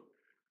 12th.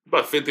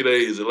 About 50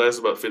 days. It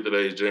lasted about 50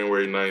 days.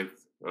 January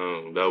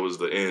 9th. That was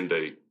the end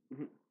date.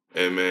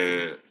 And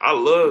man, I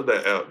love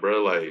that app,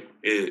 bro. Like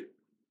it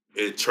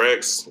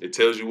tracks, it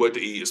tells you what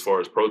to eat as far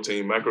as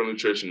protein.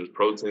 Macronutrition is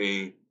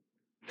protein,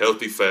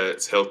 healthy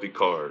fats, healthy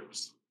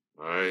carbs.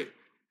 All right.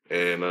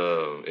 And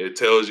it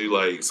tells you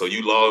so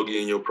you log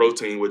in your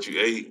protein, what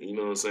you ate, you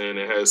know what I'm saying?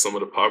 It has some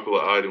of the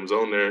popular items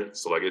on there.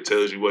 So it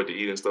tells you what to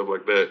eat and stuff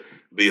like that.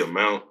 The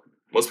amount.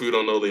 Most people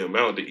don't know the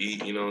amount to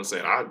eat, you know what I'm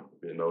saying? I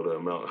didn't know the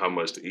amount, how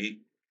much to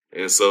eat.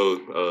 And so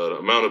the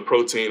amount of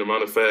protein,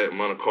 amount of fat,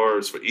 amount of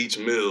carbs for each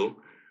meal,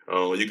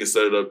 you can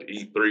set it up to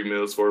eat 3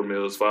 meals, 4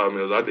 meals, 5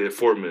 meals. I did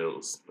 4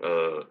 meals.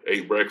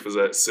 Ate breakfast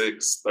at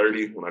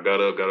 6:30. When I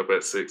got up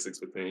at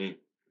 6:15.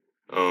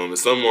 And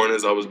some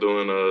mornings I was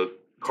doing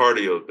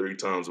cardio 3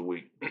 times a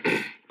week.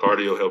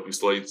 Cardio help you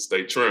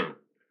stay trim.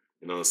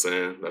 You know what I'm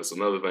saying? That's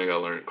another thing I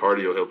learned.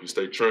 Cardio help you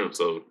stay trim.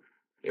 So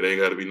it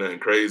ain't got to be nothing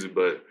crazy,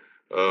 but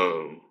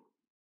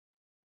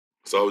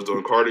so I was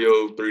doing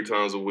cardio 3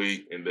 times a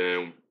week, and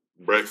then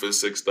breakfast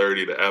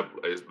 6:30. The app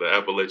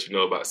will let you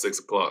know about 6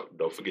 o'clock.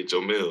 Don't forget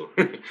your meal.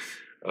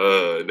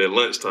 Then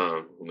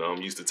lunchtime.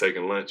 I'm used to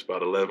taking lunch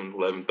about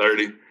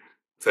 11:30.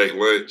 Take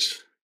lunch.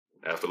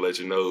 After let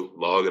you know,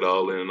 log it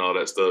all in and all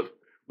that stuff.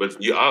 But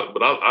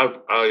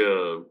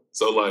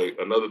so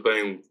another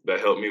thing that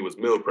helped me was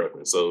meal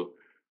prepping. So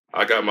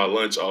I got my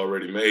lunch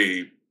already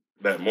made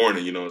that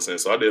morning, you know what I'm saying?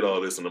 So I did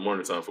all this in the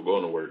morning time for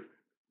going to work.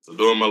 So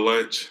doing my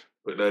lunch,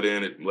 put that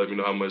in, it let me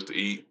know how much to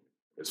eat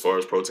as far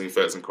as protein,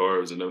 fats, and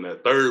carbs. And then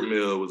that third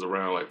meal was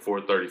around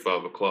 4:30,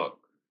 5 o'clock.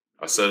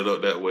 I set it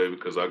up that way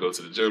because I go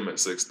to the gym at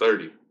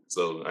 6:30.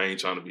 So I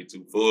ain't trying to be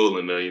too full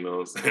in there, you know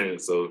what I'm saying?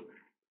 So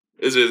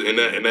it's just, and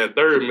that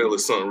third meal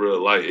is something real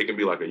light. It can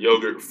be like a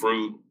yogurt,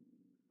 fruit,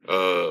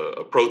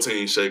 a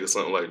protein shake or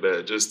something like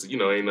that. Just,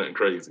 ain't nothing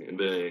crazy. And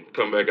then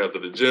come back after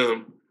the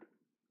gym,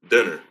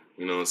 dinner.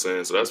 You know what I'm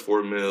saying? So that's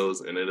 4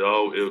 meals. And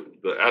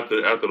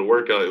after the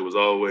workout, it was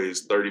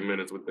always 30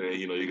 minutes within.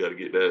 You got to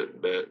get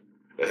that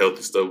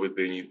healthy stuff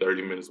within you,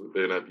 30 minutes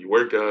within after you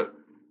work out.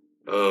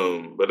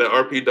 But that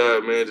RP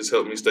diet, man, just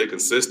helped me stay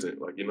consistent.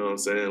 You know what I'm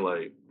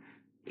saying?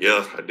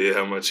 Yeah, I did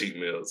have my cheat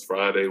meals.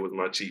 Friday was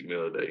my cheat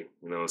meal day.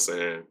 You know what I'm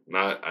saying?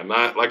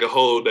 Not like a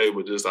whole day,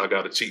 but just I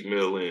got a cheat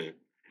meal in.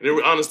 And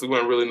it honestly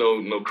wasn't really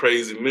no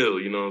crazy meal.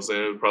 You know what I'm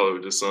saying?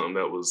 Probably just something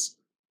that was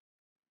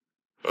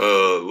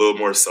a little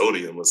more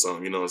sodium or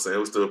something. You know what I'm saying? It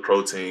was still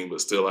protein,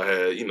 but still I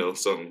had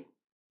something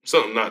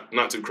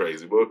not too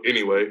crazy. But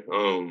anyway,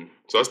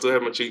 so I still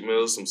have my cheat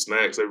meals, some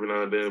snacks every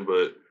now and then,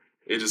 but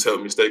it just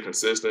helped me stay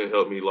consistent,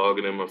 helped me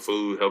logging in my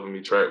food, helping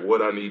me track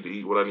what I need to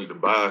eat, what I need to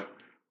buy.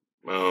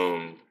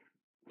 And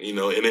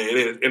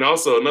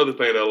also another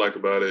thing that I like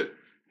about it,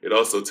 it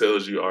also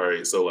tells you, all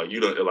right, so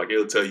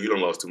it'll tell you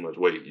don't lost too much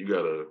weight. You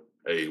gotta,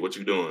 hey, what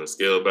you doing?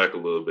 Scale back a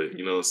little bit.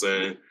 You know what I'm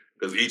saying?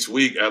 Because each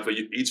week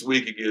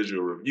it gives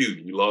you a review.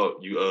 You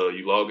log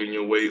in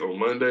your weight on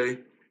Monday and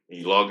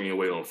you log in your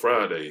weight on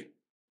Friday.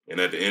 And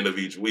at the end of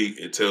each week,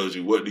 it tells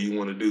you, what do you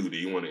want to do? Do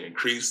you want to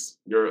increase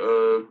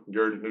your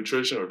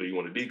nutrition, or do you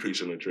want to decrease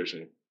your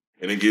nutrition?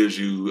 And it gives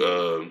you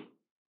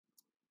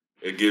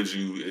it gives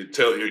you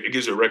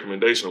a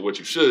recommendation of what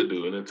you should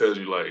do, and it tells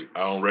you I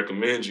don't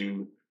recommend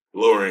you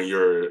lowering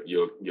your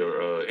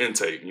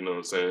intake. You know what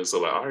I'm saying?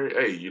 So all right,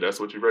 hey, that's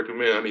what you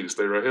recommend. I need to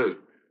stay right here.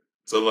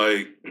 So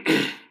I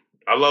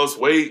lost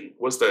weight.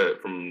 What's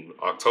that? From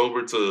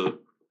October to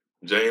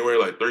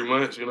January, 3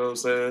 months. You know what I'm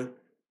saying?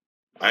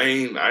 I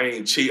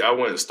ain't cheat. I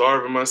wasn't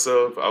starving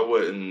myself. I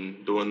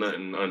wasn't doing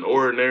nothing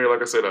unordinary.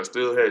 Like I said, I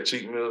still had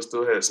cheat meals,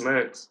 still had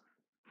snacks.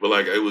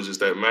 But it was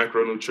just that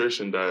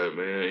macronutrition diet,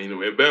 man. In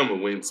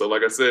Bama, so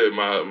like I said,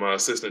 my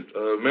assistant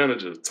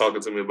manager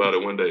talking to me about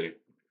it one day.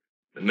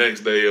 The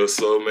next day or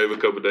so, maybe a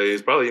couple of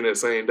days, probably in that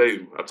same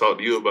day, I talked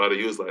to you about it.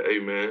 He was like, hey,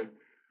 man,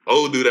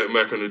 do that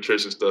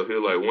macronutrition stuff. He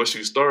was like, once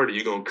you start it,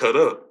 you're going to cut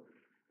up.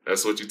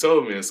 That's what you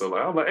told me. And so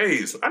like I'm like,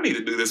 hey, so I need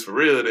to do this for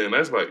real. Then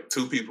that's like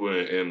 2 people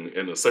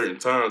in a certain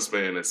time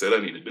span that said I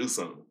need to do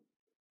something.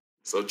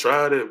 So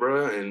tried it,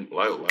 bro, and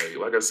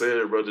like I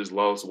said, bro, just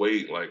lost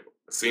weight, like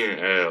seeing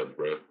abs,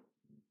 bro.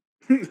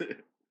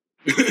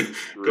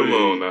 Come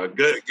on now,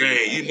 gut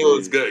game. You know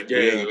it's gut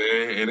game,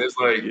 man. And it's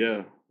like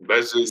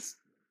that's just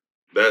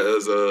that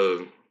is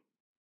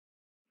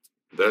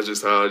that's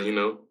just how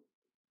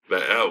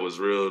that app was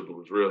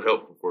real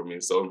helpful for me.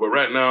 So, but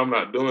right now I'm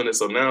not doing it.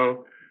 So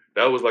now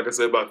that was like I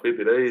said about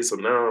 50 days. So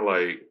now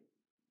like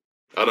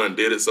I done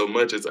did it so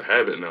much it's a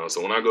habit now.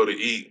 So when I go to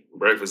eat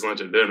breakfast,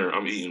 lunch, and dinner,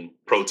 I'm eating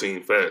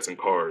protein, fats, and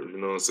carbs. You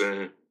know what I'm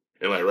saying?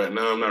 And like right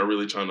now, I'm not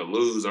really trying to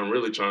lose. I'm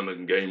really trying to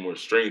gain more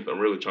strength. I'm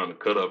really trying to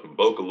cut up and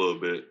bulk a little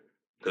bit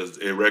because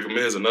it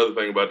recommends another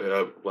thing about the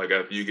app. Like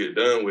after you get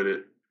done with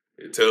it,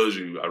 it tells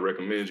you I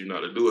recommend you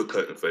not to do a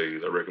cutting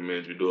phase. I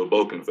recommend you do a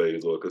bulking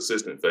phase or a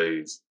consistent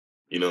phase.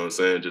 You know what I'm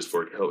saying? Just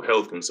for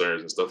health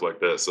concerns and stuff like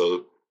that.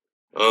 So,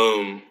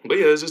 but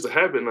yeah, it's just a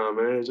habit now,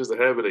 man. It's just a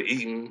habit of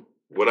eating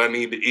what I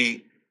need to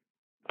eat.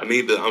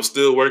 I'm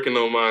still working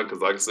on mine because,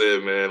 like I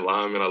said, man,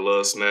 lineman, I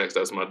love snacks.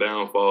 That's my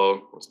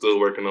downfall. I'm still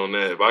working on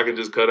that. If I can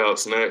just cut out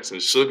snacks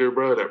and sugar,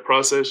 bro, that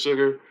processed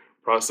sugar,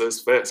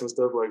 processed fats and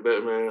stuff like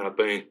that, man, I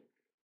think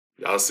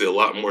I'll see a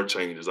lot more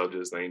changes. I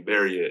just ain't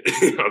there yet.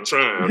 I'm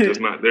trying. I'm just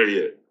not there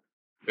yet.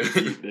 That's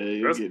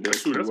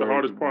true. That's the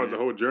hardest part of the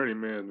whole journey,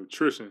 man.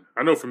 Nutrition.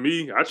 I know for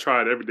me, I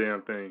tried every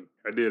damn thing.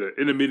 I did an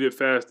intermittent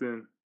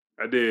fasting.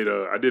 I did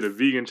a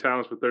vegan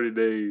challenge for 30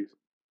 days.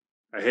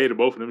 I hated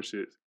both of them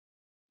shits.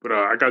 But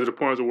I got to the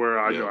point where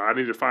I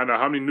need to find out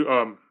how many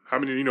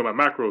my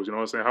macros. You know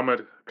what I'm saying? How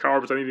much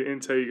carbs I need to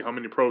intake, how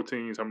many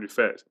proteins, how many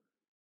fats.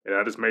 And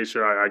I just made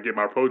sure I get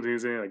my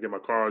proteins in, I get my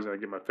carbs in, I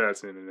get my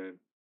fats in, and then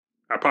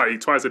I probably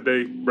eat twice a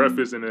day,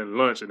 breakfast and then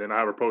lunch, and then I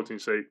have a protein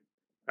shake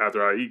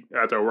after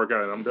I work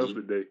out, and I'm done for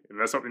the day. And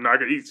that's something I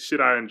can eat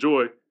shit I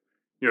enjoy.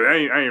 I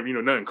ain't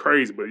nothing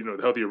crazy, but the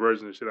healthier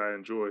version of shit I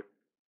enjoy.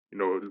 A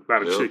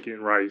lot of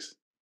chicken, rice.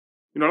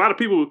 A lot of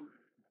people.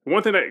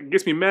 One thing that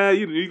gets me mad,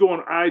 you go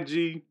on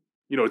IG,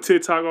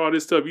 TikTok, all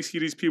this stuff. You see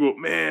these people,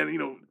 man,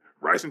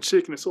 rice and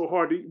chicken is so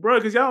hard to eat, bro,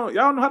 because y'all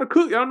don't know how to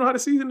cook, y'all don't know how to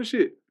season the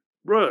shit,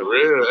 bro. For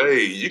real,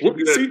 hey, you can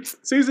do that.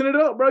 Season it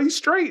up, bro. You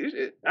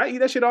straight. I eat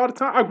that shit all the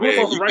time. I grew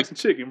up off of rice and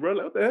chicken, bro.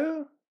 Like, what the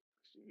hell?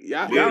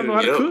 Y'all don't know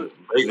how to cook.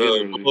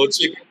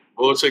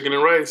 Boiled chicken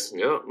and rice.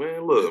 Yep,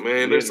 man. Look,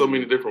 man, there's so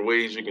many different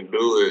ways you can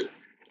do it.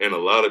 And a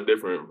lot of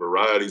different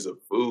varieties of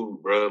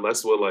food, bro.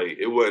 That's what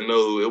it wasn't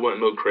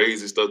no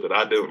crazy stuff that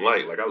I didn't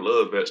like. Like I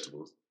love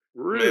vegetables.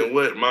 Really? Man,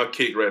 what my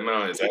kick right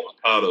now is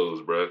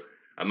avocados, bro.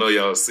 I know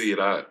y'all see it.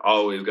 I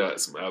always got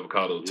some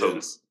avocado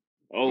toast.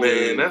 Oh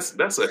man, that's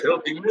a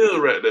healthy meal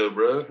right there,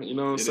 bro. You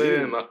know what I'm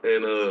saying?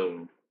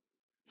 And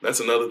that's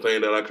another thing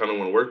that I kind of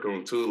want to work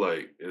on too.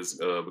 Like is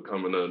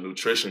becoming a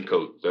nutrition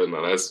coach.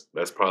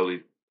 That's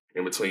probably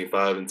in between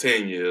 5 and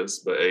 10 years.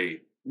 But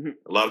hey,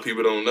 a lot of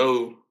people don't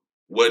know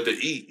what to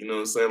eat, you know what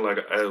I'm saying? Like,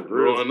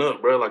 growing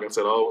up, bro, like I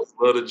said, I always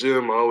loved the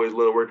gym. I always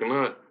loved working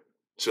out.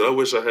 So I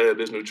wish I had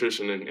this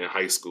nutrition in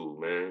high school,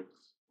 man,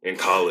 in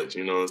college,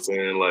 you know what I'm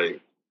saying?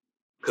 Like,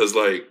 because,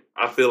 like,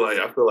 I feel like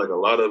a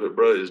lot of it,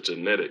 bro, is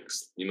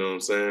genetics, you know what I'm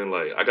saying?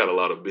 Like, I got a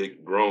lot of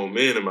big grown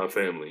men in my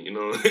family, you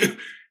know?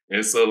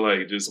 And so,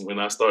 like, just when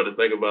I started to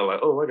think about, like,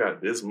 oh, I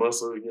got this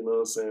muscle, you know what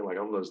I'm saying? Like,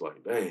 I'm just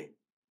like, dang,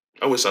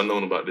 I wish I'd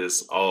known about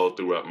this all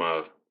throughout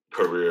my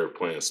career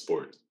playing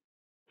sports.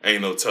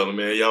 Ain't no telling,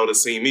 man. Y'all would have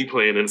seen me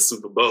playing in the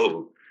Super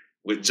Bowl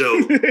with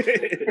Joe.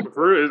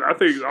 For real, I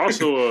think it's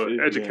also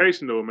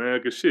education, though, man.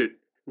 Because shit,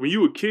 when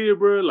you a kid,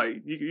 bro,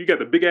 like you got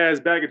the big ass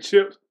bag of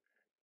chips.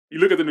 You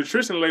look at the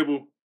nutrition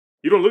label.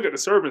 You don't look at the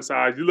serving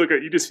size.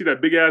 You just see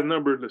that big ass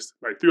number,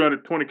 like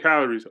 320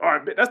 calories. All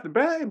right, that's the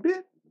bag,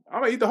 bitch.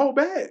 I'm gonna eat the whole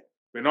bag.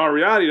 But in all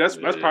reality, that's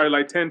probably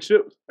like 10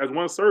 chips. That's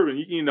one serving.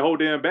 You eating the whole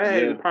damn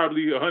bag. There's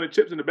probably 100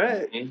 chips in the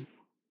bag.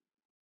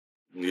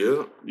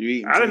 Yeah,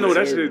 I didn't know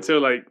that shit until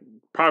like.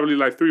 Probably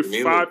like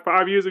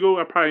 5 years ago,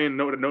 I probably didn't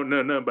know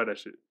nothing about that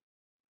shit.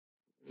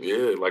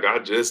 Yeah, like I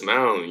just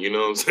now, you know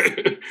what I'm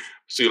saying?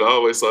 Shoot, I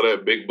always saw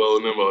that big bowl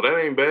and them, oh, that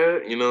ain't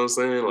bad, you know what I'm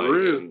saying? Like,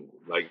 real.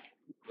 Like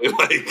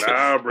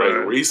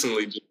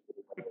recently, just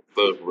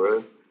stuff,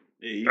 bro.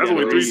 Yeah, that's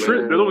only 3 chips.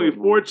 There's only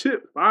 4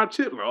 chips, 5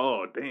 chips. Like,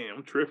 oh, damn,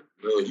 I'm tripping.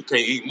 No, you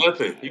can't eat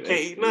nothing. You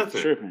can't eat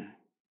nothing. Tripping.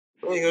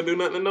 I ain't gonna do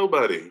nothing to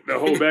nobody. That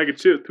whole bag of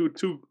chips,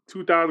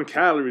 2,000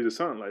 calories or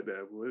something like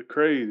that. Boy, it's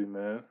crazy,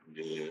 man.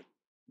 Yeah.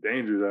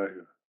 Dangerous out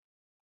here.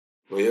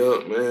 Well,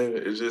 yeah, man.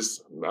 It's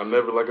just I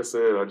never, like I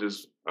said, I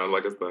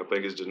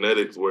think it's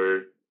genetics.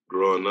 Where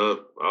growing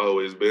up, I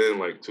always been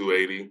like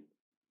 280,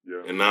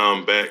 and now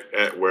I'm back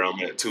at where I'm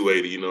at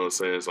 280. You know what I'm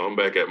saying? So I'm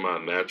back at my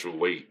natural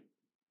weight.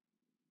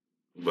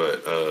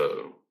 But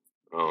I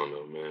don't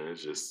know, man.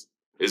 It's just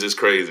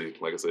crazy.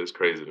 Like I said, it's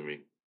crazy to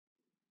me.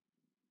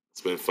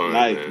 It's been fun,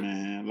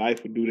 man.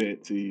 Life will do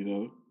that to you,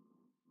 though.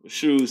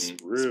 Shoes.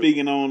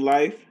 Speaking on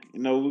life,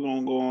 we're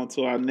gonna go on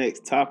to our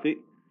next topic.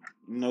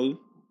 You're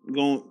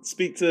going to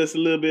speak to us a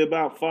little bit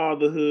about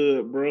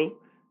fatherhood, bro.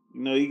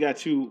 You know, you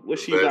got you. What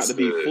The she about best to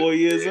be? hood. 4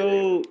 years Yeah.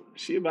 old.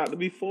 She about to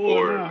be 4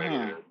 4, now, huh?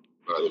 man.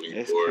 About to be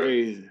That's 4.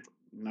 crazy.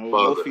 You know,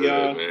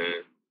 Fatherhood, man.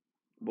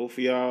 both of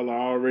y'all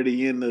are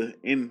already in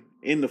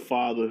the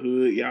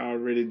fatherhood. Y'all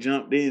already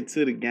jumped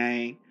into the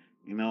gang.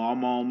 You know,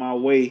 I'm on my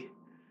way.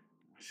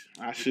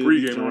 I should be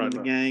Pre-gaming joining right the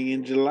now. gang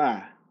in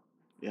July.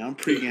 Yeah, I'm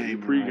pre-gaming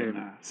right pre-gaming.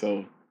 now. So,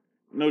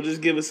 you know,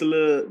 just give us a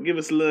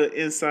little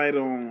insight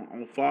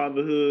on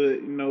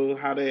fatherhood. You know,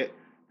 how that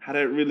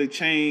really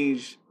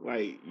changed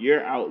like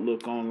your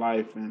outlook on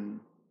life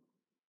and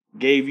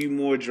gave you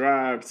more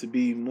drive to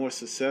be more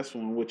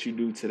successful in what you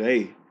do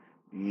today.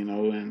 You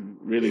know, and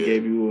really Yeah.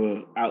 gave you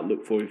an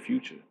outlook for your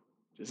future.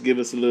 Just give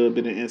us a little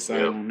bit of insight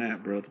Yeah. on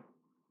that, brother.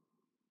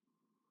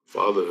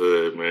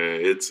 Fatherhood,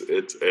 man. It's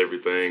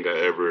everything I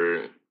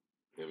ever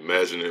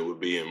imagined it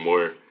would be and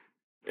more.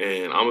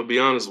 And I'm gonna be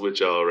honest with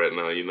y'all right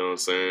now, you know what I'm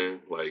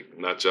saying? Like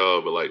not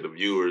y'all, but like the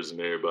viewers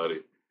and everybody.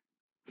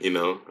 You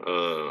know,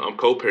 I'm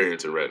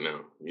co-parenting right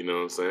now. You know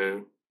what I'm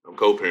saying? I'm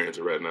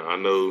co-parenting right now. I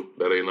know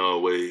that ain't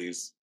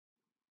always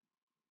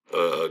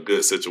a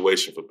good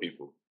situation for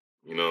people.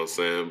 You know what I'm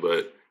saying?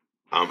 But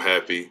I'm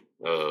happy.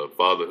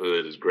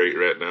 Fatherhood is great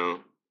right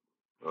now.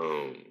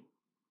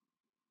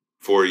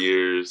 4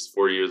 years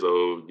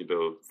old. You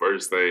know,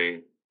 first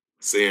thing,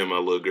 seeing my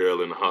little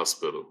girl in the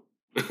hospital.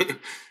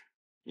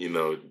 You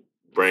know,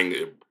 bring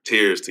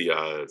tears to your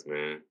eyes,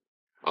 man.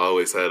 I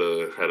always had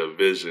a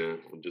vision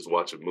from just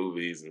watching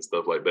movies and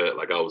stuff like that.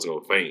 Like I was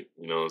gonna faint.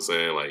 You know what I'm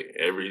saying? Like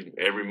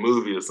every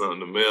movie or something,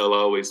 the male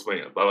always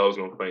faint. I thought I was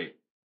gonna faint.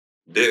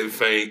 Didn't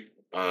faint.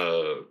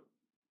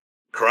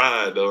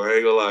 Cried though. I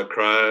ain't gonna lie,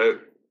 cried.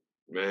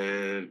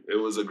 Man, it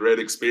was a great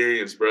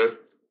experience, bro.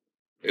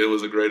 It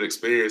was a great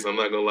experience. I'm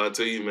not gonna lie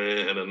to you,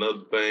 man. And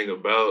another thing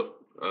about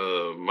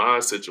my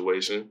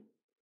situation,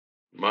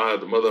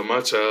 the mother of my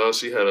child,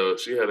 she had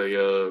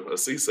a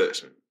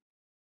C-section.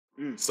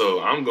 So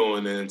I'm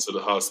going into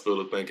the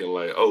hospital thinking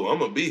like, oh, I'm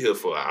gonna be here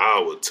for an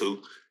hour or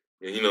two.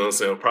 And you know what I'm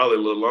saying? Probably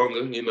a little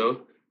longer, you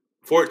know.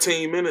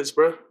 14 minutes,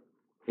 bro.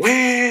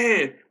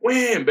 When,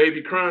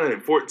 baby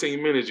crying.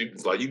 14 minutes. You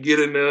get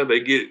in there,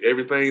 they get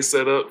everything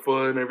set up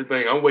for and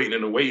everything. I'm waiting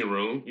in the waiting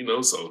room, you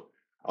know, so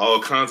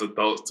all kinds of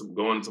thoughts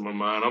going into my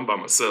mind. I'm by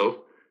myself.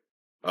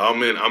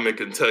 I'm in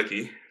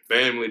Kentucky,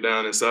 family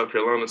down in South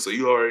Carolina, so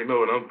you already know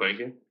what I'm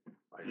thinking.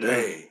 Like,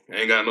 dang,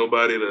 ain't got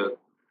nobody to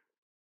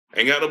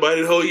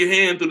hold your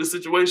hand through the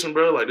situation,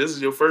 bro. Like, this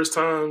is your first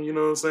time, you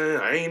know what I'm saying?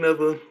 I ain't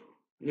never,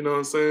 you know what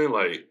I'm saying?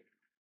 Like,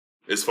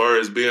 as far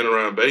as being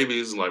around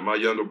babies, like my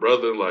younger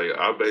brother, like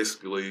I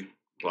basically,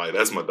 like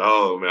that's my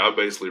dog, man. I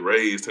basically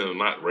raised him,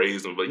 not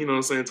raised him, but you know what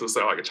I'm saying? To a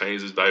side, like I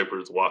changed his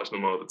diapers, watched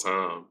him all the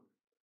time.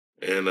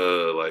 And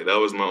like that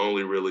was my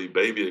only really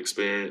baby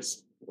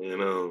experience.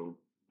 And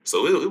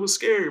so it was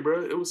scary,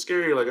 bro. It was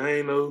scary. Like I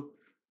ain't know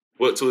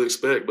what to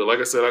expect. But like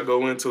I said, I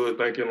go into it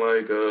thinking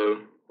like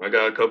I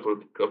got a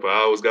couple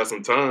hours, got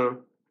some time.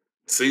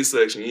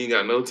 C-section, you ain't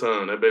got no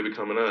time. That baby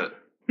coming out.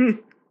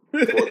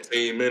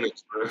 14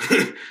 minutes, bro.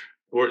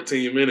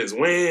 14 minutes.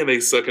 When they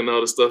sucking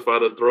all the stuff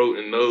out of throat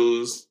and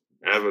nose,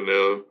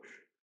 Avondale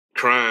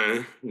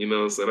crying, you know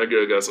what I'm saying? That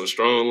girl got some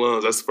strong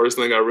lungs. That's the first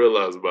thing I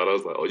realized about it. I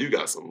was like, oh, you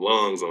got some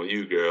lungs on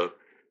you, girl.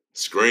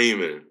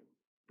 Screaming.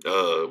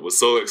 Was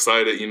so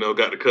excited, you know,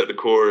 got to cut the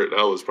cord.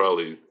 That was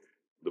probably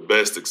the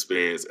best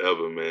experience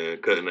ever, man.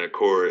 Cutting that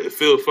cord. It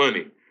feels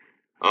funny.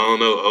 I don't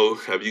know. Oh,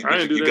 have you?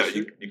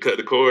 You cut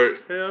the cord?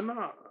 Hell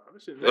no.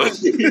 That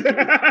shit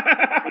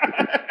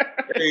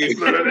Hey,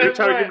 they're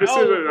trying to give me the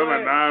scissors. I'm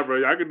like, nah,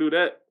 bro. I can do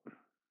that.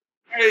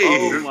 Hey,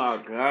 oh my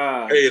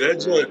god. Hey,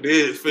 that joint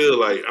did feel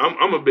like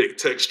I'm a big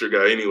texture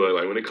guy anyway.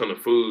 Like when it comes to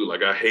food,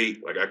 like I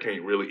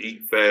can't really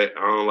eat fat.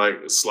 I don't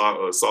like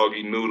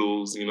soggy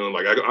noodles. You know,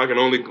 like I can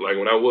only like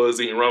when I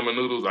was eating ramen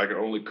noodles, I can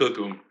only cook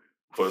them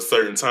for a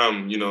certain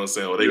time. You know what I'm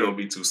saying? Or they gonna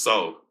be too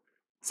soft.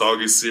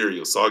 Soggy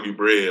cereal, soggy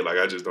bread. Like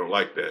I just don't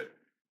like that.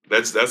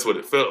 That's what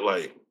it felt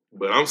like.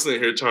 But I'm sitting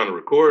here trying to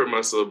record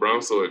myself, bro.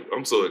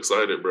 I'm so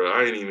excited, bro.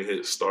 I ain't even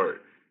hit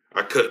start.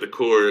 I cut the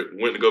cord,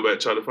 went to go back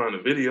try to find the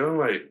video. I'm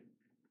like,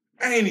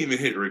 I ain't even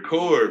hit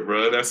record,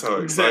 bro. That's how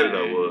excited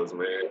I was,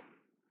 man.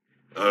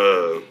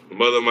 The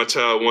mother of my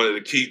child wanted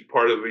to keep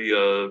part of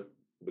the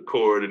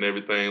cord and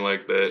everything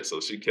like that, so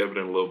she kept it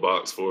in a little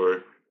box for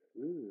her.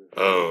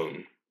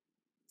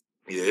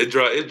 Yeah, it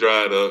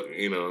dried up,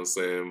 you know what I'm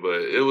saying?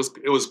 But it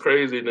was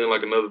crazy. And then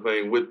like another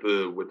thing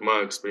with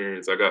my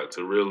experience, I got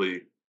to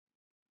really,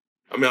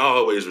 I mean, I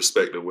always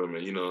respected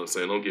women, you know what I'm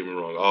saying? Don't get me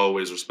wrong. I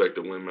always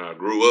respected women. I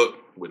grew up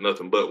with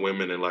nothing but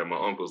women and like my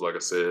uncles, like I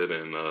said,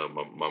 and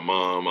my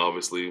mom,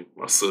 obviously,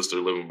 my sister,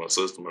 living with my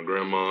sister, my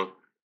grandma,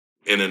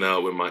 in and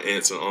out with my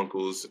aunts and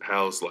uncles'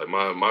 house. Like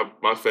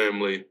my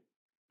family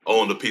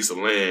owned a piece of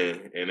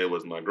land and it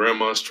was my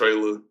grandma's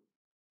trailer,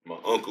 my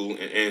uncle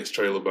and aunt's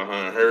trailer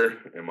behind her,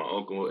 and my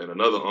uncle and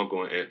another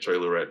uncle and aunt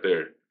trailer right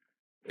there.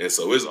 And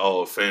so it's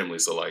all family.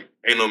 So like,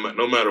 ain't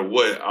no matter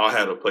what, I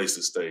had a place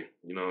to stay.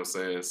 You know what I'm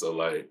saying? So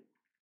like,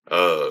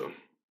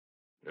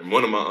 and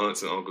one of my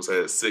aunts and uncles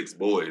had 6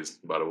 boys,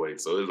 by the way.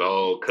 So it's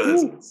all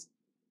cousins.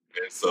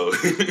 And so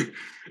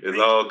it's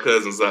all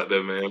cousins out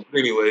there, man. But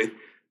anyway,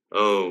 I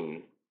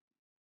don't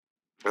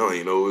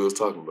even know what we was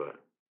talking about.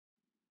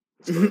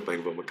 Started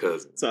thinking about my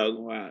cousins.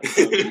 Talking about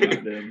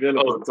the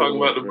umbilical talking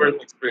about the cord,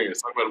 birth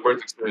experience. Talking about the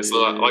birth experience.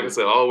 So, Yeah. like I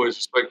said, I always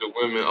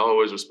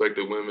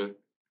respected women.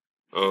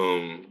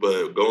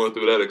 But going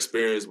through that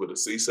experience with a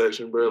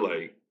C-section, bro,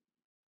 like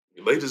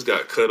they just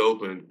got cut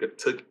open,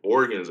 took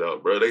organs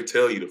out, bro. They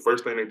tell you the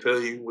first thing they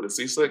tell you with a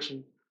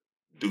C-section,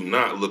 do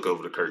not look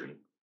over the curtain.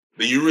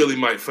 Then you really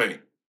might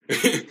faint.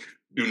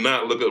 Do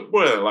not look up,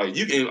 bro. Like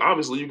you can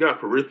obviously you got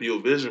peripheral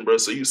vision, bro.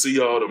 So you see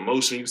all the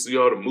motion, you see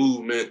all the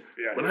movement.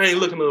 Yeah. But I ain't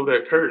looking over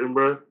that curtain,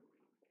 bro.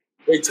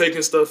 They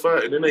taking stuff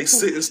out and then they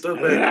sitting stuff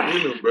back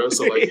in them, bro.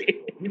 So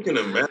like you can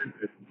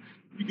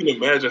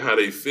imagine how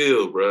they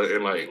feel, bro.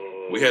 And like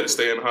we had to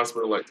stay in the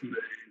hospital like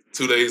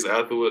 2 days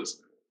afterwards.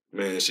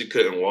 Man, she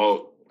couldn't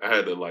walk. I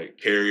had to like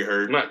carry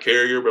her, not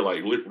carry her, but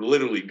like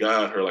literally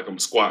guide her like I'm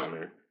squatting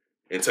her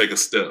and take a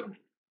step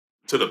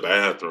to the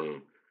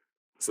bathroom.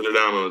 Sit her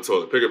down on the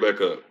toilet, pick her back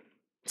up,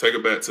 take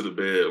her back to the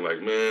bed.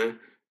 Like, man,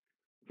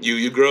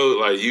 you grow,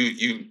 like,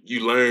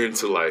 you learn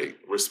to, like,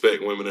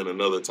 respect women in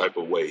another type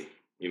of way.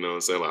 You know what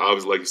I'm saying? Like,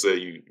 obviously, like you said,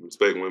 you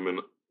respect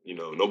women. You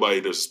know,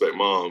 nobody disrespect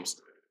moms.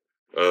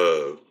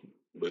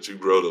 But you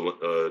grow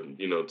to,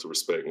 to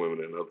respect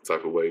women in another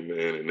type of way,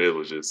 man. And it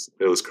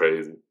was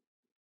crazy.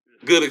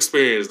 Good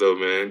experience, though,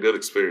 man. Good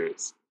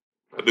experience.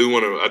 I do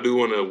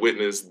want to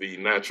witness the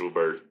natural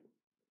birth.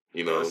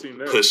 You know,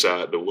 push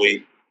out the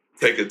weight.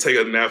 Take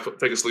a nap.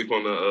 Take a sleep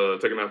on the.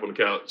 Take a nap on the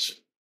couch.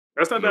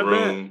 That's not that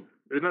bad.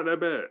 It's not that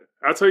bad.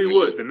 I'll tell you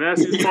what. The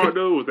nastiest part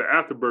though was the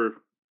afterbirth.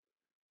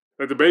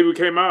 Like the baby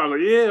came out. I'm like,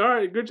 yeah, all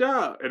right, good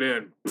job. And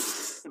then,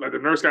 like the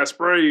nurse got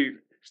sprayed.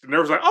 The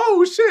nurse was like,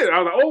 oh shit.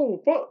 I was like,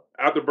 oh fuck.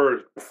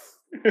 Afterbirth.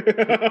 It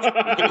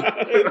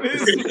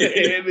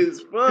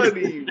is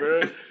funny,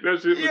 bro.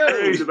 That shit was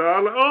crazy. I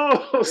was like,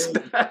 oh,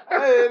 snap.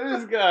 Hey,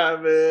 this guy,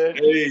 man.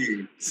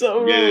 Hey,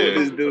 something wrong with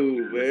this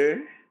dude,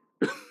 man.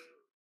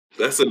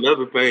 That's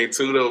another thing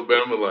too, though,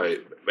 Bama.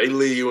 Like they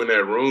leave you in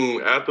that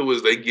room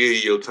afterwards. They give you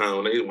your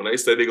time. When they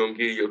say they're gonna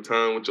give you your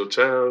time with your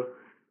child,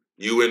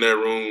 you in that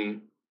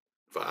room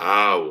for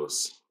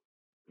hours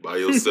by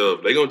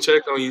yourself. They gonna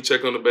check on you,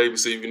 check on the baby,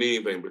 see if you need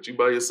anything. But you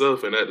by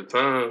yourself, and at the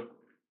time,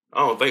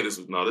 I don't think this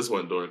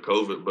wasn't during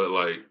COVID, but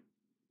like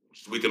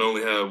we could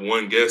only have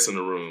one guest in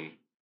the room.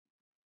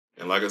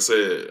 And like I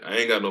said, I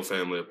ain't got no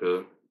family up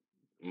here.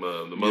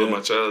 The mother of my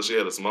child, she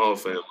had a small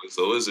family,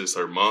 so it's just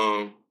her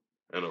mom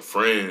and a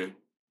friend.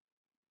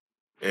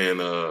 And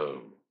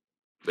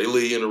they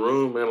leave you in the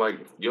room, man, like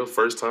your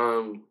first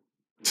time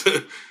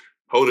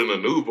holding a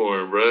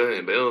newborn, bro.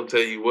 And they don't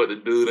tell you what to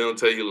do. They don't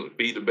tell you to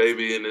feed the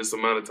baby in this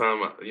amount of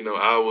time,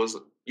 hours.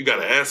 You got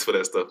to ask for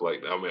that stuff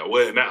like that. I mean,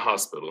 well, in that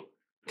hospital.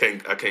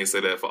 I can't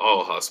say that for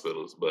all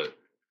hospitals, but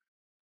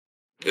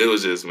it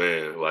was just,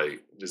 man,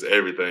 like, just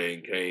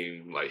everything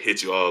came, like,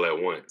 hit you all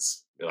at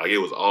once. Like, it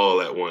was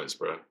all at once,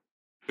 bro.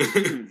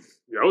 Yeah,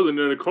 I was in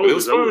there for COVID. It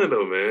was fun,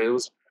 though, man. It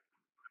was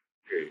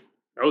great.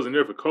 I was in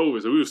there for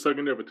COVID, so we were stuck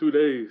in there for 2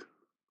 days.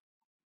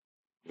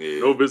 Yeah.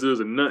 No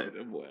visitors or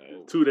nothing.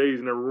 Wow. 2 days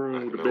in the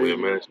room with the baby.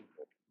 Imagine.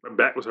 My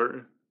back was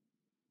hurting.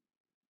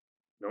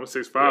 I'm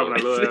 6'5" and I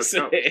love that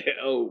stuff.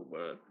 Oh,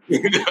 man.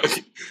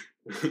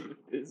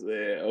 It's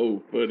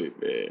funny,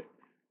 man.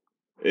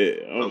 Yeah,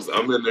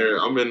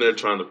 I'm in there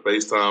trying to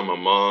FaceTime my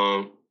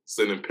mom,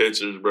 sending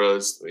pictures, bro.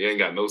 He ain't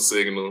got no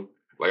signal.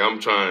 Like, I'm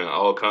trying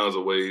all kinds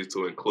of ways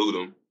to include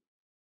him.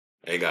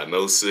 Ain't got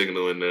no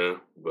signal in there,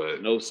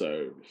 but no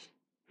service.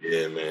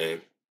 Yeah,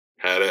 man.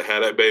 Had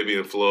that baby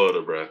in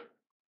Florida, bro.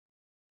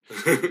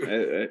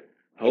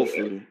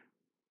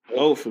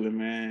 Hopefully,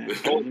 man.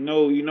 You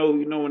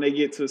know when they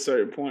get to a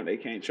certain point, they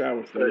can't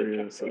travel for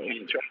real. So,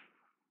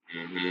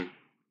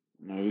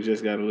 we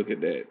just got to look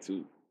at that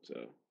too.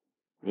 So,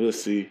 we'll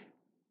see,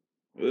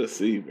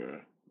 bro.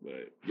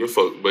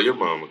 But your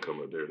mom will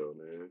come up there though,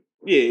 man.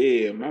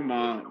 Yeah.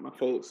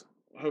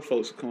 Her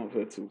folks will come up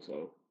here too.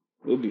 So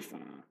we'll be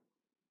fine.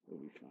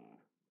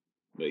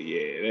 But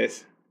yeah,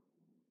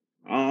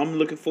 I'm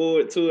looking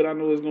forward to it. I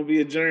know it's gonna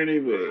be a journey,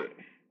 but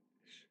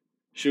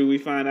should we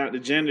find out the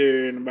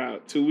gender in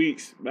about 2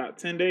 weeks, about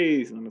 10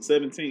 days on the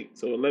 17th.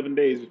 So 11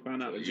 days we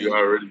find out the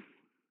gender.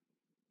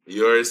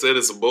 You already said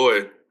it's a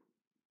boy.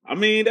 I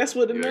mean, that's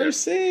what the nurse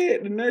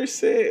said. The nurse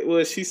said,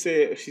 well, she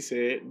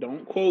said,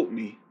 don't quote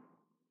me,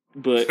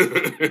 but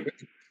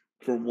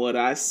from what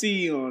I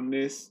see on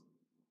this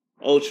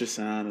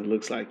ultrasound, it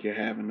looks like you're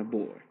having a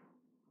boy.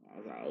 I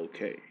was like,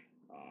 okay,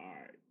 all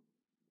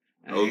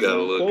right. Got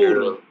a little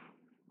girl.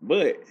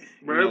 But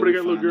everybody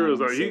got little girls.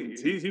 Like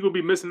he gonna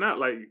be missing out.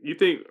 Like, you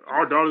think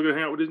our daughter's gonna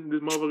hang out with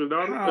this motherfucker's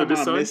daughter? How am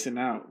I missing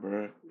out,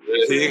 bro?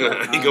 Yeah, he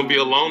gonna be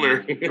a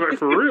loner. Like,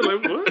 for real?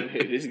 Like, what?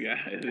 This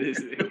guy.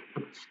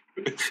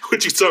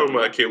 What you talking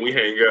about? Can we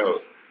hang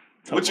out?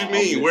 What you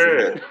mean?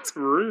 Where?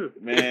 For real,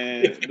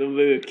 man. The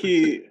little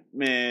kid,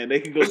 man. They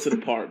can go to the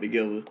park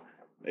together.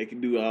 They can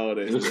do all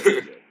that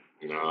stuff.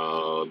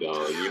 No,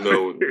 dog.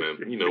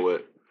 You know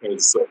what?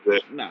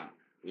 Nah.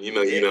 You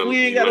know.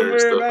 We ain't gotta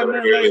worry about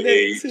nothing like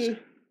that.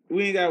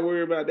 we ain't got to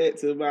worry about that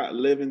till about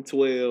 11,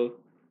 12.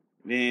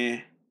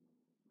 Then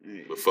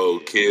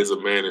Before kids are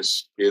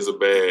managed, kids are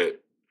bad.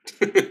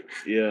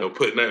 yeah, Don't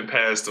put nothing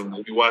past them.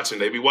 They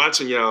be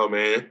watching y'all,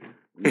 man.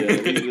 yeah,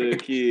 these little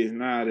kids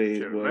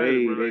nowadays,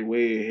 boy, they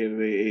way ahead of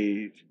their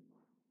age.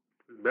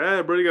 It's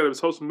bad, bro. You got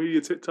social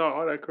media, TikTok,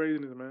 all that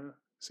craziness, man.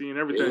 Seeing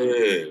everything.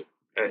 Yeah,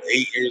 at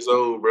 8 years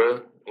old,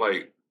 bro.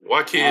 Like,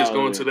 why kids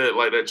going to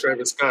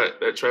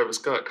that Travis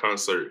Scott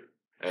concert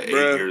at 8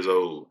 years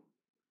old?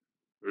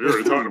 We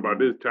already talked about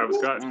this, Travis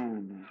Scott.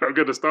 I'm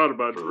gonna start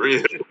about it. For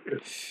real.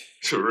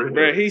 For real.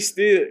 Bro, he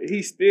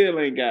still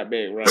ain't got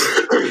back right.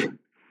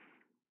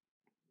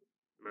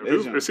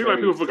 It seems like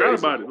people forgot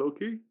about it, low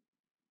key.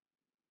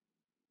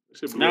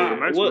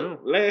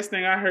 Last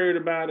thing I heard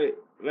about it,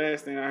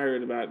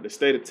 the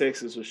state of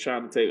Texas was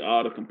trying to take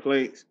all the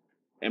complaints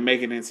and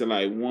make it into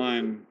like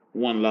one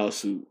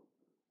lawsuit.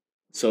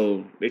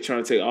 So they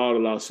trying to take all the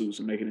lawsuits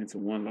and make it into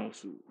one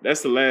lawsuit.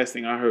 That's the last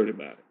thing I heard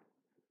about it.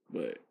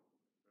 But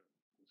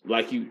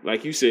like you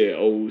said,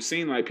 it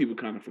seemed like people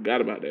kind of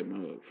forgot about that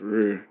mug for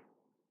real.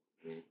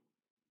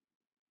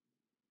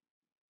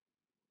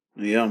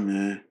 Yeah,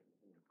 man.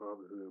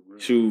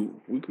 Shoot,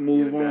 we can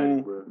move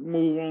on.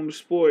 Move on to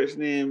sports,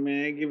 then,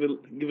 man. Give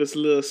us a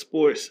little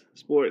sports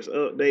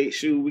update.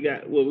 Shoot, we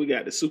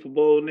got the Super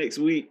Bowl next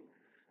week.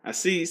 I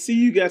see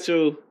you got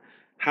your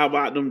 "How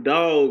About Them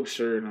Dogs"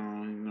 shirt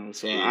on, you know.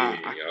 So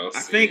I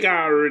think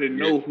I already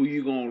know who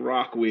you gonna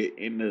rock with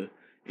in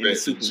the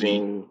Super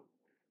Bowl.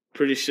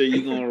 Pretty sure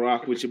you gonna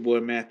rock with your boy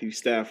Matthew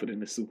Stafford in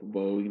the Super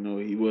Bowl. You know,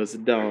 he was a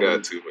dog. I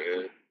got to,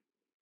 man.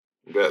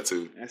 Got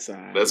to. That's all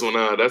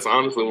right. That's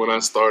honestly when I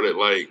started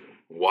like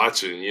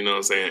watching, you know what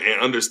I'm saying,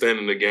 and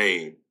understanding the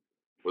game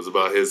was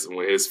about his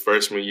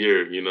freshman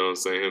year, you know what I'm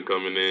saying, him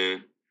coming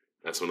in.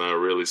 That's when I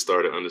really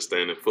started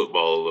understanding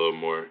football a little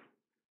more.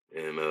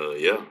 And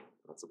I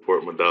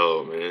support my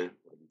dog, man.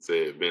 Like you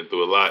said, been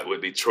through a lot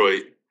with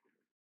Detroit,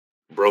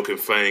 broken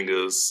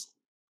fingers,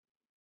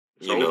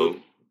 shoulders,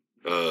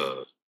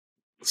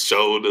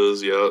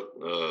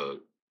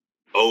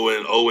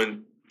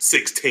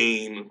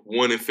 0-16,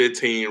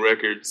 1-15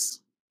 records.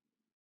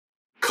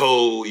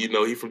 Cole,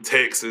 he from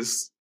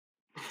Texas.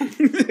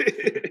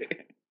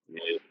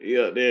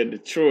 Yeah, they're in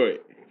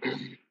Detroit.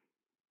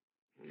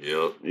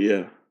 Yep.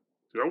 Yeah.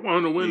 I want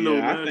him to win though,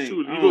 man.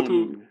 Shoot, you go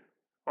through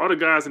all the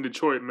guys in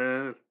Detroit,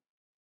 man.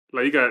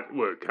 Like you got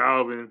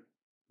Calvin,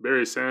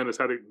 Barry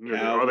Sanders, all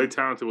they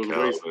talented was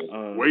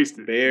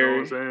wasted. Barry. You know what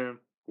I'm saying?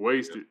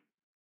 Wasted.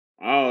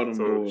 All them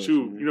boys.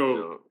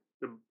 Shoot,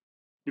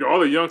 all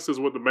the youngsters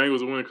what the Bengals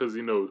win because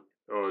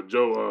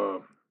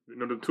Joe.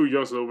 The two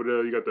youngsters over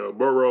there, you got the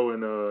Burrow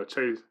and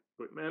Chase.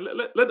 But man,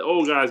 let the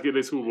old guys get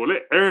their Super Bowl.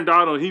 Let Aaron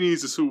Donald, he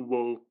needs the Super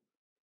Bowl.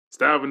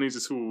 Stafford needs the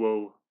Super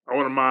Bowl. I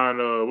want to mind,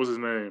 what's his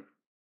name?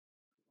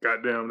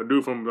 Goddamn, the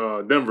dude from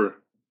Denver.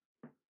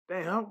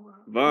 Damn.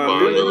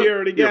 Von Miller, he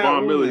already got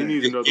Von Miller, he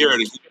needs another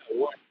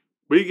one.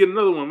 But he get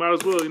another one, might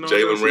as well.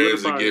 Jalen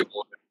Ramsey get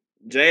one.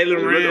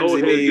 Jalen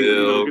Ramsey needs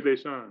get their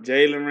shine.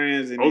 Jalen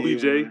Ramsey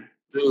OBJ.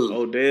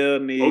 Odell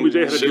needs OBJ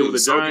had to deal with the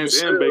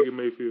Giants and Baker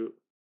Mayfield.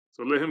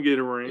 So let him get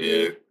a ring.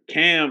 Yeah.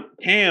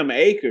 Cam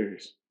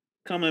Akers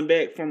coming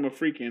back from a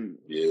freaking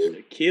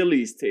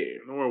Achilles tear.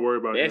 No one worry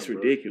about That's him,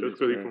 ridiculous. Just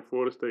because he's from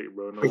Florida State,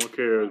 bro. No one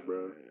cares,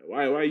 bro.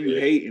 Why you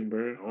hating,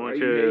 bro? No one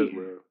cares,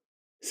 bro.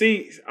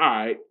 See,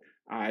 all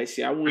right.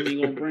 See, I wasn't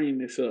even gonna bring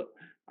this up.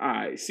 All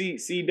right.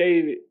 See,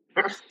 David.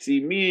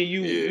 See, me and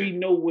you, we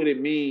know what it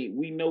means.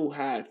 We know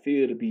how it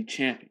feel to be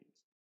champions.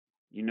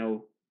 You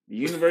know, the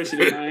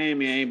University of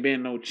Miami ain't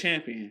been no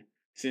champion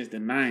since the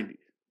 90s.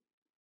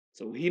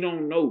 So he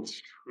don't know.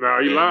 Nah,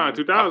 you lying.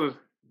 2000.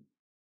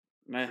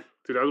 Man.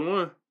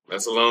 2001.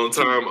 That's a long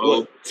time,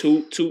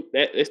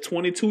 That's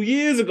 22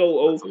 years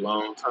ago, That's a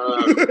long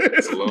time.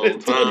 That's a long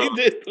time.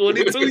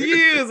 22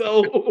 years,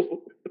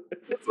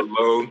 That's a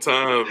long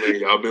time,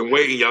 man. Y'all been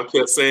waiting. Y'all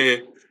kept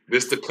saying,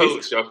 Mr.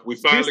 Coach, we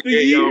finally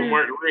gave y'all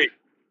Mark Richt.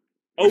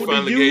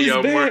 The U is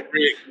back.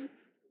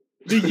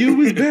 The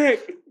U is back.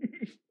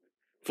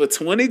 For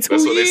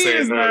 22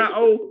 years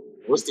now,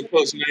 What's the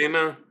coach name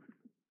now?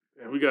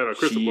 We got a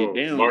crystal ball.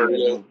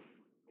 Mario.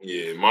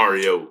 Yeah,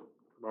 Mario.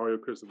 Mario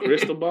Cristobal.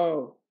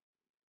 Cristobal.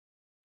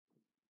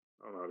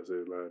 I don't know how to say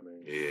his last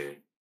name. Yeah.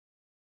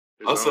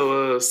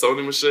 Also,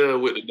 Sony Michel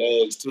with the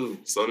Dogs, too.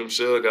 Sony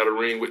Michel got a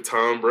ring with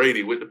Tom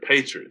Brady with the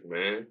Patriots,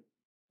 man.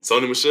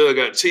 Sony Michel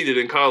got cheated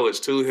in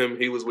college, too.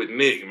 He was with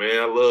Nick, man.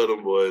 I love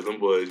them boys. Them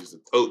boys used to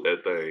tote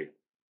that thing.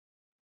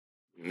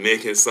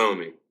 Nick and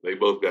Sony, they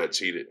both got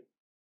cheated.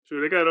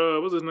 Sure, they got,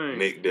 what's his name?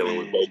 Nick dealing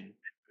with both.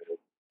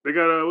 They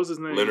got, what's his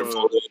name? Leonard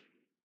Floyd.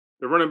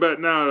 The running back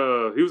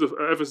now, he was a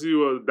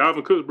FSU,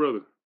 Dalvin Cook's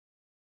brother.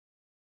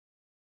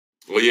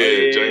 Well,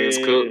 James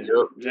Cook.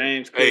 Yep.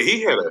 James Cook. Hey,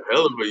 he had a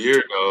hell of a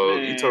year,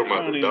 dog. You talking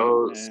about the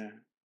Dogs?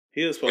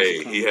 He was supposed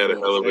to come he had a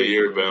hell of a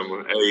year,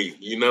 Bama. Hey,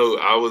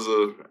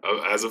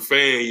 as a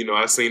fan,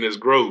 I seen his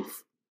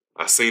growth.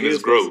 So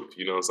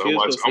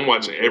I'm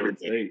watching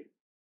everything.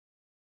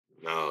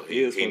 No,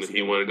 he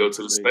wanted to go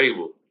to the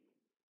stable.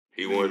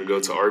 He wanted to go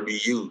to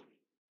RBU.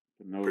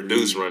 For no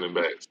produce reason. running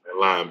backs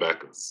and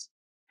linebackers.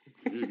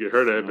 You get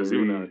hurt at No FSU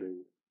reason.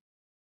 nowadays.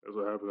 That's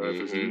what happens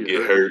at FSU. You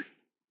Get hurt.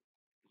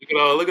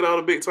 Look at all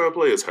the big time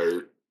players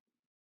hurt.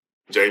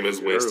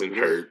 Jameis Winston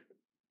hurt.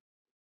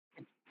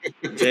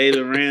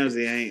 Jalen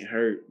Ramsey ain't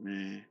hurt,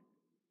 man.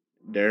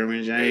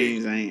 Derwin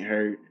James ain't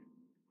hurt.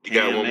 He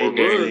got one more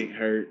game. Ain't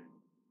hurt.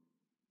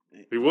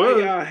 He was.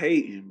 Why y'all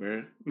hating,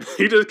 bro?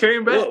 He just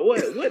came back.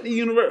 What the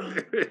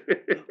university?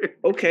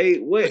 Okay,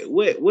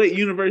 what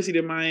university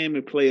did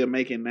Miami player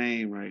make a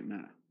name right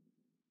now?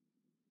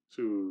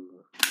 Shoot,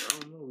 I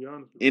don't know. Be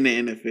honest. In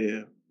the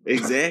NFL,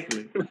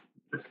 exactly.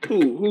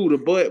 Who the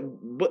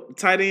but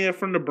tight end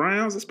from the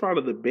Browns is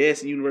probably the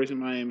best University of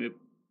Miami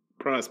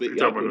prospect. You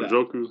talking about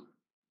Njoku?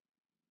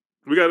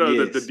 We got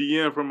the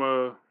DM from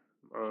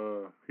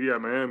he at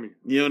Miami.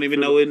 You don't even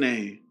know his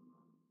name.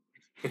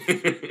 Trying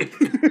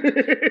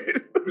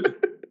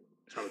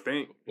to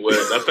think.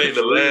 Well, I think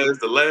the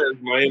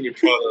last Miami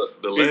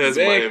product,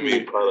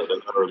 Miami product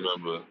that I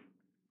remember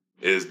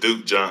is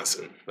Duke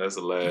Johnson. That's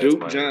the last Duke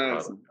Miami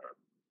Johnson. product.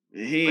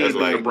 And he ain't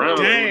like the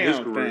Browns ruined his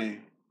career.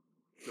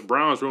 The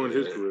Browns ruined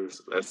his career.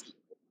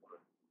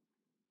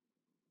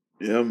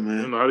 Yeah, man.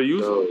 They don't know how to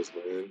use it.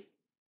 Man.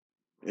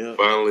 Yeah.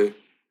 Finally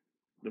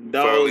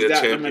a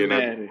champion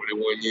after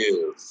 41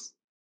 years.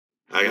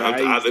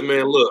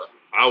 Man, look,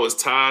 I was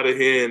tired of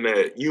hearing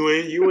that you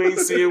ain't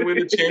seen win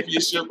a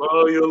championship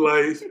all your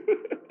life.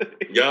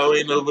 Y'all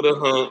ain't over the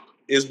hump.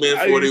 It's been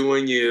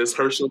 41 years.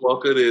 Herschel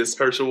Walker this,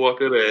 Herschel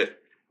Walker that.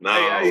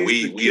 Nah,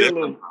 we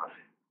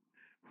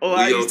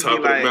on top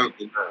of the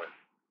mountain now.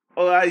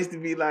 Oh, I used to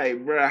be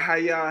like, bro, how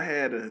y'all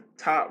had a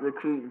top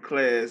recruiting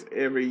class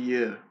every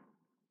year,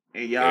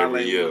 and y'all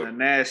ain't won a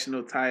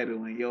national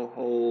title in your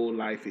whole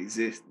life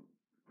existed.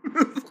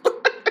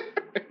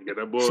 You got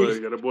that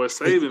boy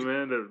Saban,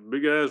 man. That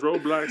big ass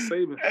roadblock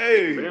Saban.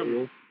 Hey,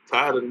 man.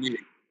 Tired of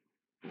Nick.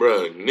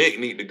 Bro, Nick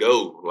need to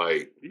go.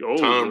 Like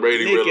Tom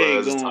Brady Nick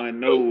realizes ain't going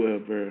nowhere,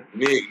 bro.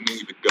 Nick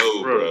need to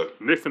go, bro.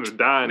 Nick finna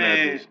die in that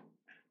bitch.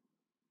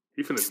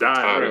 He finna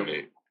die, bro.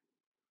 Nick.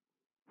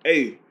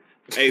 Hey,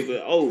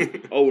 but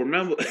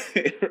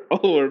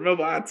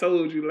remember I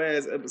told you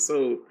last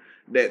episode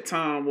that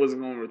Tom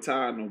wasn't gonna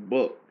retire no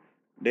buck.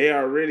 They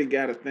already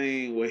got a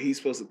thing where he's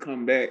supposed to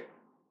come back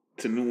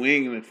to New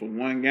England for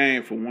one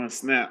game, for one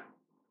snap.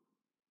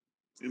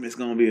 And it's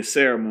gonna be a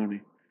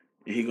ceremony.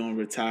 And he gonna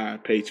retire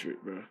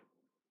Patriot, bro.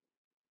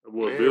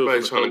 Man,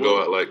 everybody's trying to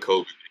go out like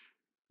Kobe.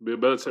 Bill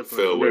Belichick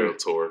farewell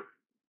tour.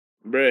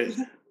 Bro,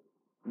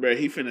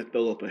 he finna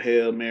throw up a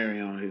Hail Mary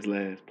on his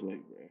last play,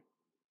 bro.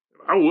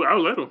 I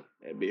would let him.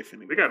 That bitch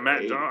finna They got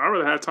Matt Jones. I'd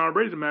rather have Tom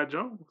Brady than Matt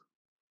Jones.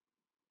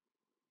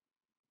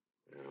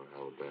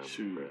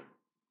 Shoot. Bro.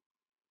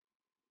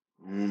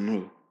 I don't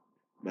know.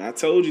 But I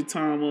told you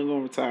Tom wasn't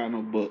gonna retire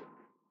no buck.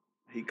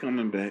 He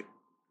coming back.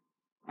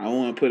 I don't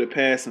want to put it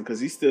past him because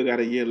he still got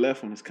a year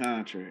left on his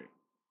contract.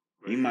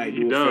 He might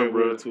do a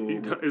farewell tour.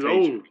 It's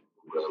over.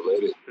 Bro,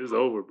 it's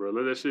over, bro.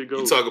 Let that shit go.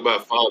 You talk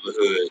about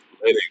fatherhood.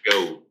 Let it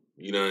go.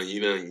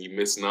 You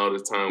missing all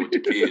this time with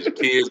your kids. Your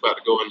kids about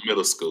to go in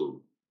middle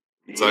school.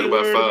 You talk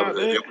about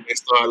fatherhood. When they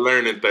start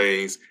learning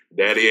things,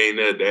 daddy ain't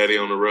there, daddy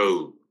on the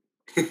road.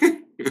 He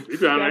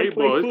got an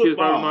 8-ball. His kids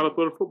probably know how to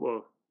play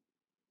football.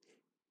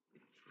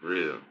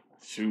 Real.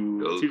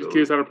 Shoot. Teach the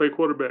kids how to play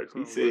quarterback.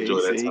 He said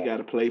he got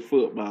to play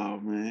football,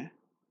 man.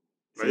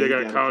 Now you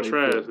got Kyle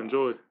Trask.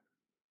 Enjoy.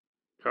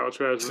 Kyle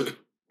Trask.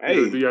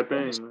 Hey. Do your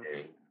thing,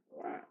 man.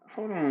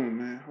 Hold on,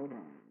 man. Hold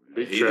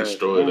on. He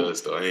destroyed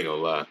us, though. I ain't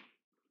gonna lie.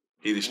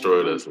 He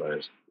destroyed us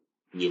last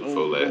year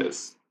before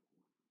last.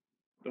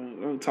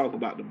 Don't talk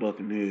about the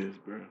Buccaneers,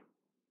 bro.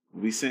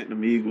 We sent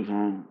them Eagles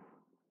home.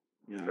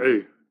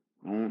 Hey.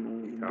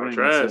 Kyle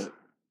Trask.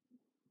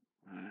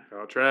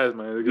 Kyle Trask,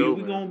 man. We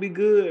gonna be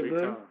good,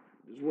 bro.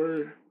 Just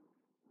worry.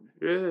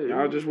 Yeah.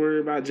 Y'all just worry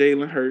about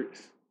Jalen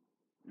Hurts.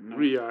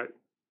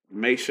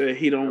 Make sure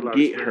he don't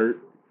get hurt.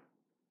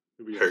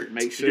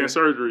 Make sure he getting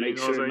surgery. You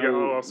know what I'm saying? He got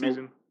all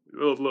season.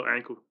 Little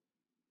ankle.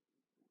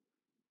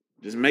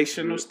 Just make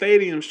sure no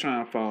stadiums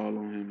trying to fall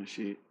on him and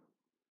shit.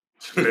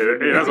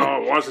 Hey, that's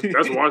all Washington.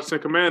 That's Washington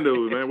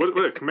Commandos, man.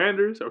 What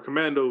Commanders or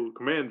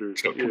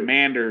Commanders? Yeah.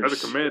 Commanders.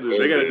 That's the Commanders.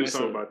 They got to do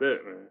something about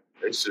that, man.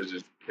 They should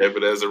just have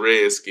it as the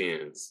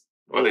Redskins.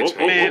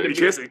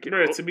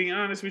 To be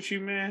honest with you,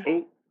 man.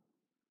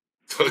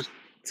 To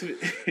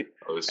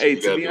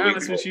be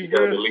honest with you,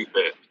 bro.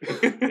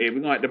 Hey, we're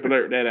gonna have to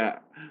blurt that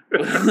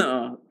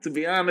out. To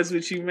be honest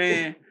with you,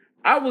 man,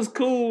 I was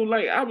cool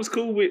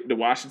with the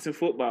Washington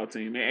football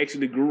team. They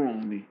actually grew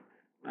on me.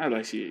 I was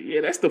like, shit,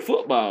 yeah, that's the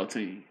football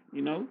team,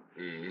 you know?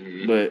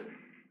 Mm-hmm. But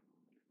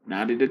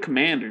now they're the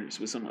Commanders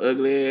with some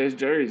ugly ass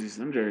jerseys.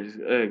 Them jerseys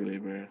are ugly,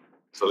 bro.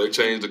 So they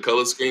changed the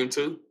color scheme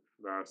too?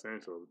 Nah, same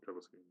color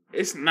scheme.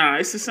 It's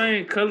the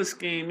same color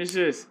scheme. It's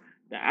just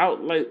the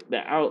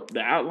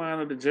outline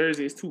of the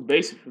jersey is too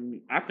basic for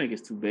me. I think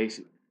it's too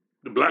basic.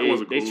 The black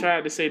ones are cool. They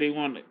tried to say they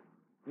wanted.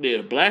 Yeah,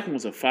 the black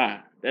ones are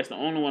fire. That's the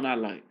only one I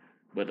like.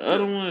 But the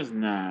other ones,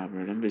 nah,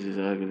 bro. Them bitches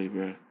ugly,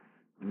 bro.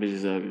 Them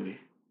bitches ugly.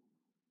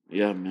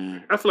 Yeah,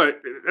 man. I feel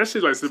like that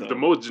shit's like So- the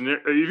most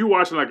generic. If you're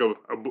watching like a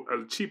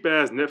cheap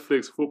ass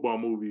Netflix football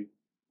movie,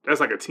 that's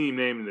like a team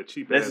name in a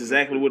cheap. That's ass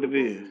exactly Netflix what it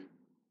football is. movie.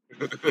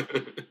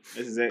 That's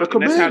exactly.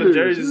 And that's how the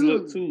jerseys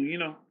look too.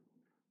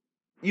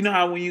 You know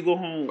how when you go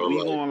home, when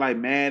you go on like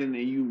Madden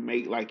and you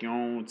make like your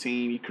own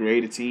team, you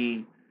create a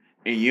team,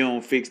 and you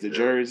don't fix the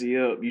jersey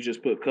up, you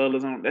just put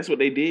colors on. That's what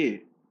they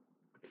did.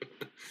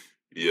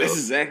 Yeah. That's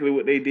exactly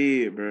what they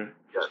did, bro.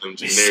 Got them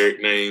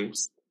generic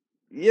names.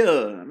 Yeah,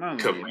 no, man, that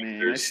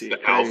Commanders, shit the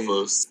crazy.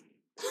 Alphas.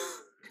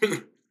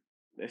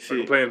 That shit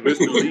like playing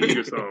Mr. League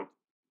or something.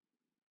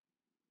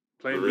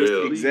 Playing For Mr.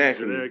 real. League,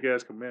 Exactly. generic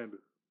ass Commander.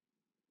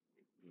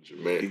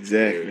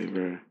 Exactly,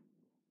 bro.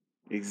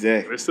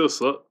 Exactly. They still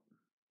suck.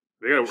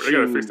 They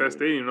gotta fix that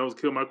stadium. That was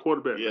kill my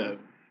quarterback. Yeah.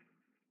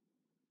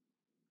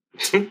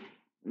 Man.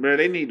 Bro,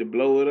 they need to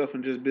blow it up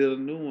and just build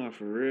a new one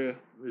for real.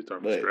 We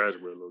talking But scratch,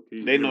 bro. Low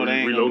key. They know they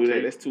ain't gonna do that.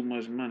 Relocate. That's too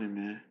much money,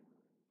 man.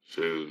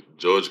 Shoot,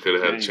 Georgia could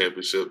have had a Dang.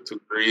 championship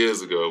 2-3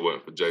 years ago. It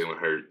wasn't for Jalen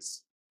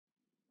Hurts.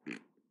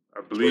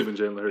 I believe in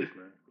Jalen Hurts,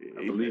 man.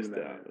 I He believe missed in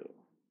that. out. Man.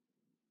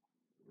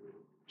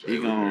 He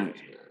Jalen gon' Hurts,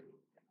 man.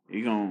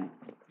 He gon'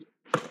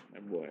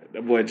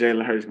 that boy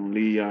Jalen Hurts gonna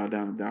lead y'all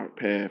down the dark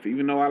path.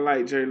 Even though I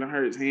like Jalen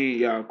Hurts, he ain't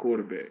y'all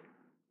quarterback.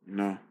 You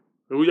know,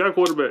 Who y'all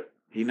quarterback?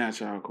 he not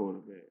y'all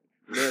quarterback.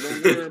 Bro,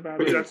 don't worry about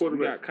Who y'all it. We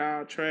quarterback? got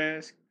Kyle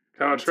Trask.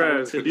 Kyle I'm talking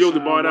Trask. to He only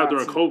Deshaun balled out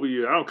during Watson. COVID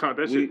year. I don't count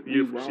that shit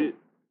year for wrong. shit.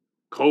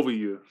 COVID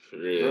year. For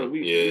real. Bro,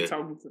 we yeah.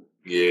 talking to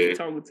Yeah.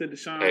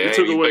 Deshaun. Hey, I You ain't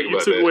took even away think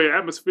about that.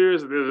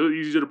 atmospheres. They're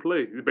easier to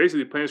play. You're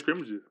basically playing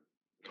scrimmages.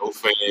 No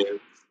fans.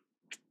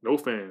 No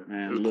fans.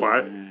 Man, It was look,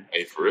 quiet. man.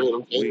 Hey, for real,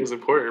 them fans is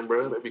important,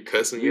 bro. They be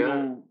cussing We you out.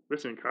 gonna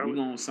Especially in we college.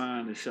 gonna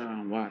sign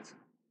Deshaun Watson.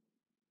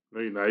 No,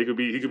 you're not. He could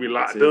be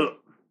locked That's it. up.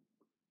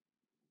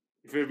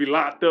 You finna be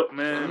locked up,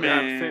 man.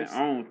 Behind the Man, fence. I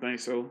don't think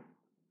so.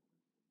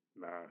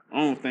 Nah. I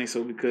don't think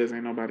so because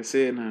ain't nobody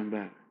said nothing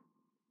about it.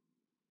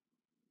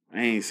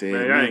 I ain't said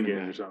Man, I nothing ain't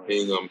getting about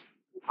it. Deshaun.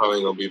 He probably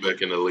ain't gonna be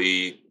back in the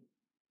league.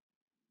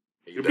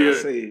 He He'll be a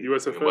done. say-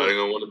 USFL. Nobody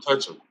gonna want to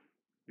touch him.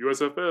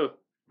 USFL.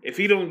 If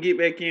he don't get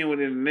back in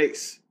within the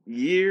next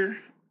year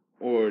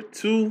or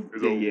two,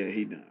 It's then over. yeah,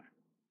 he done.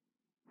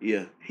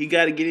 Yeah, he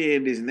got to get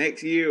in this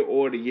next year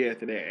or the year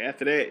after that.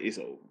 After that, it's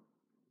over.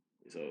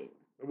 It's over.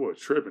 That boy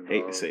tripping,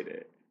 Hate dog. to say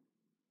that,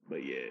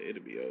 but yeah,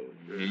 it'll be over.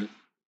 Mhm.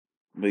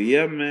 But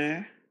yeah,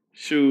 man,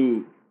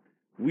 shoot,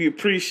 we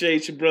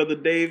appreciate you, brother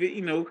David.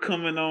 You know,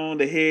 coming on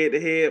the Head to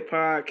Head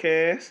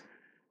podcast.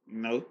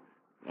 You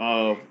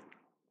know,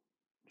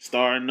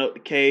 starting up the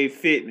Cave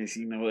Fitness.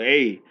 You know,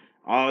 hey,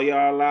 all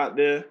y'all out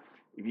there,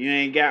 if you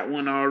ain't got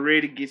one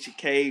already, get your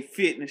Cave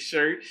Fitness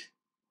shirts.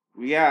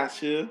 We out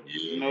here.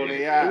 You know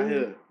they out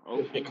here.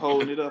 Oh, I'm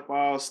holding it up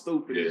all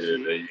stupid Yeah, and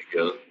shit. there you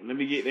go. Let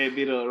me get that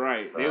bit up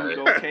right. There we All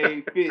go, right.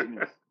 Cave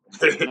Fitness.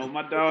 You know,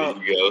 my dog.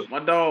 There you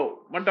go.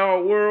 My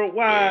dog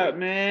worldwide,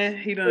 man.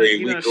 He done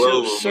Hey, we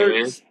global,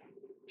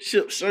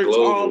 shipped shirts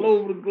Global. all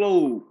over the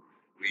globe.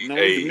 You know,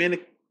 Hey,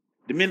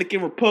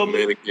 Dominican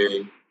Republic,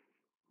 Dominican,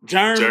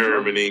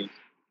 Germany.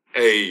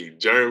 Hey,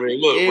 Germany.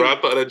 Look, Yeah. bro, I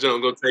thought that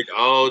jump gonna take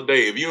all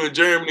day. If you in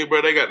Germany,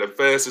 bro, they got the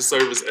fastest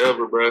service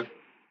ever, bro.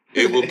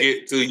 It will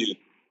get to you.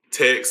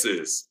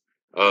 Texas,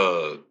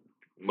 Louisville,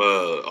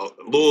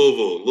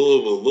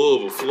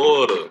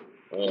 Florida,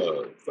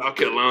 South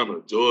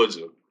Carolina,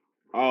 Georgia.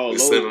 All We over,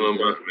 sending them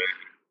bro. out, man.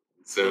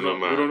 Sending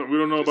them out. We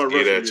don't know Just about get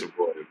Russia at yet. your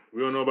boy.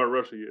 We don't know about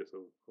Russia yet,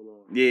 so hold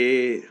on.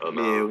 Yeah, Oh, yeah,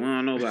 no. we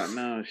don't know about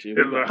now, shit. It's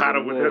We a little about to hotter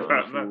go with to that war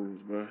right on now. fools,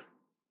 bro.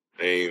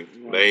 They We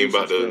ain't gonna about do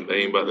some to, stuff they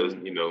ain't with about them to,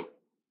 boys. you know.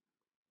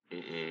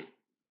 Mm-mm.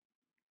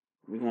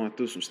 We going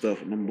through some stuff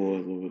with them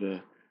boys over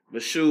there.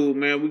 But shoot,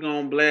 man, we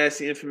gonna blast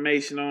the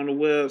information on the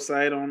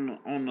website, on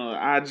the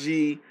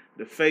IG,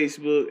 the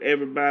Facebook.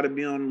 Everybody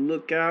be on the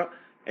lookout.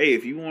 Hey,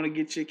 if you want to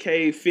get your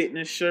Cave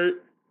Fitness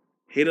shirt,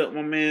 hit up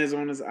my man's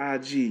on his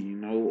IG. You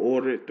know,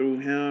 order it through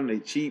him. They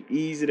cheap,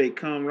 easy. They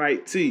come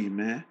right to you,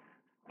 man.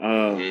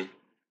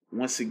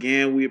 Once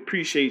again, we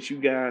appreciate you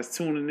guys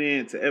tuning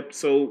in to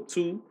episode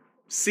 2,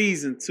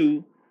 season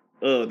 2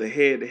 of the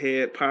Head to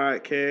Head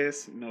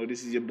podcast. You know,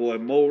 this is your boy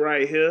Mo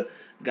right here.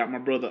 Got my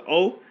brother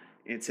O.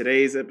 In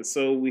today's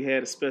episode, we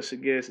had a special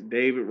guest,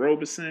 David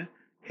Roberson,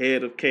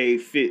 head of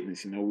Cave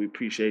Fitness. You know, we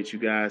appreciate you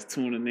guys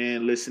tuning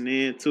in,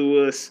 listening to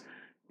us.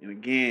 And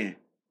again,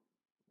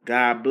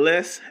 God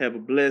bless. Have a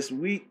blessed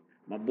week.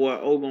 My boy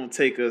O gonna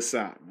take us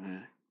out,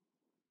 man.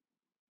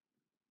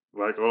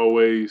 Like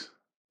always,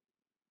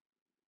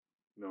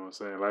 you know what I'm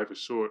saying? Life is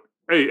short.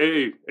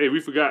 Hey, we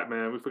forgot,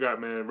 man.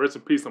 Rest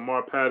in peace,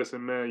 Lamar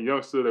Patterson, man.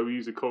 Youngster that we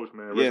used to coach,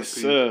 man. Rest Yes,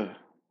 in peace. sir.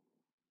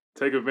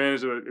 Take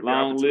advantage of the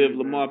Long opportunity, live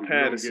Lamar man, because you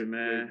don't Patterson, get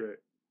man. way back.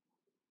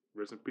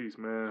 Rest in peace,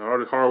 man.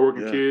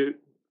 Hard-working Yeah. kid,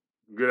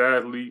 good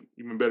athlete,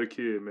 even better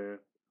kid, man.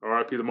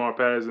 R.I.P. Lamar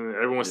Patterson.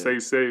 Everyone stay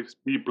safe.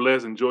 Be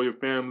blessed. Enjoy your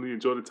family.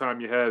 Enjoy the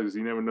time you have because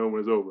you never know when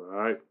it's over,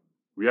 all right?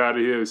 We out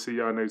of here. See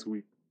y'all next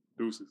week.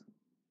 Deuces.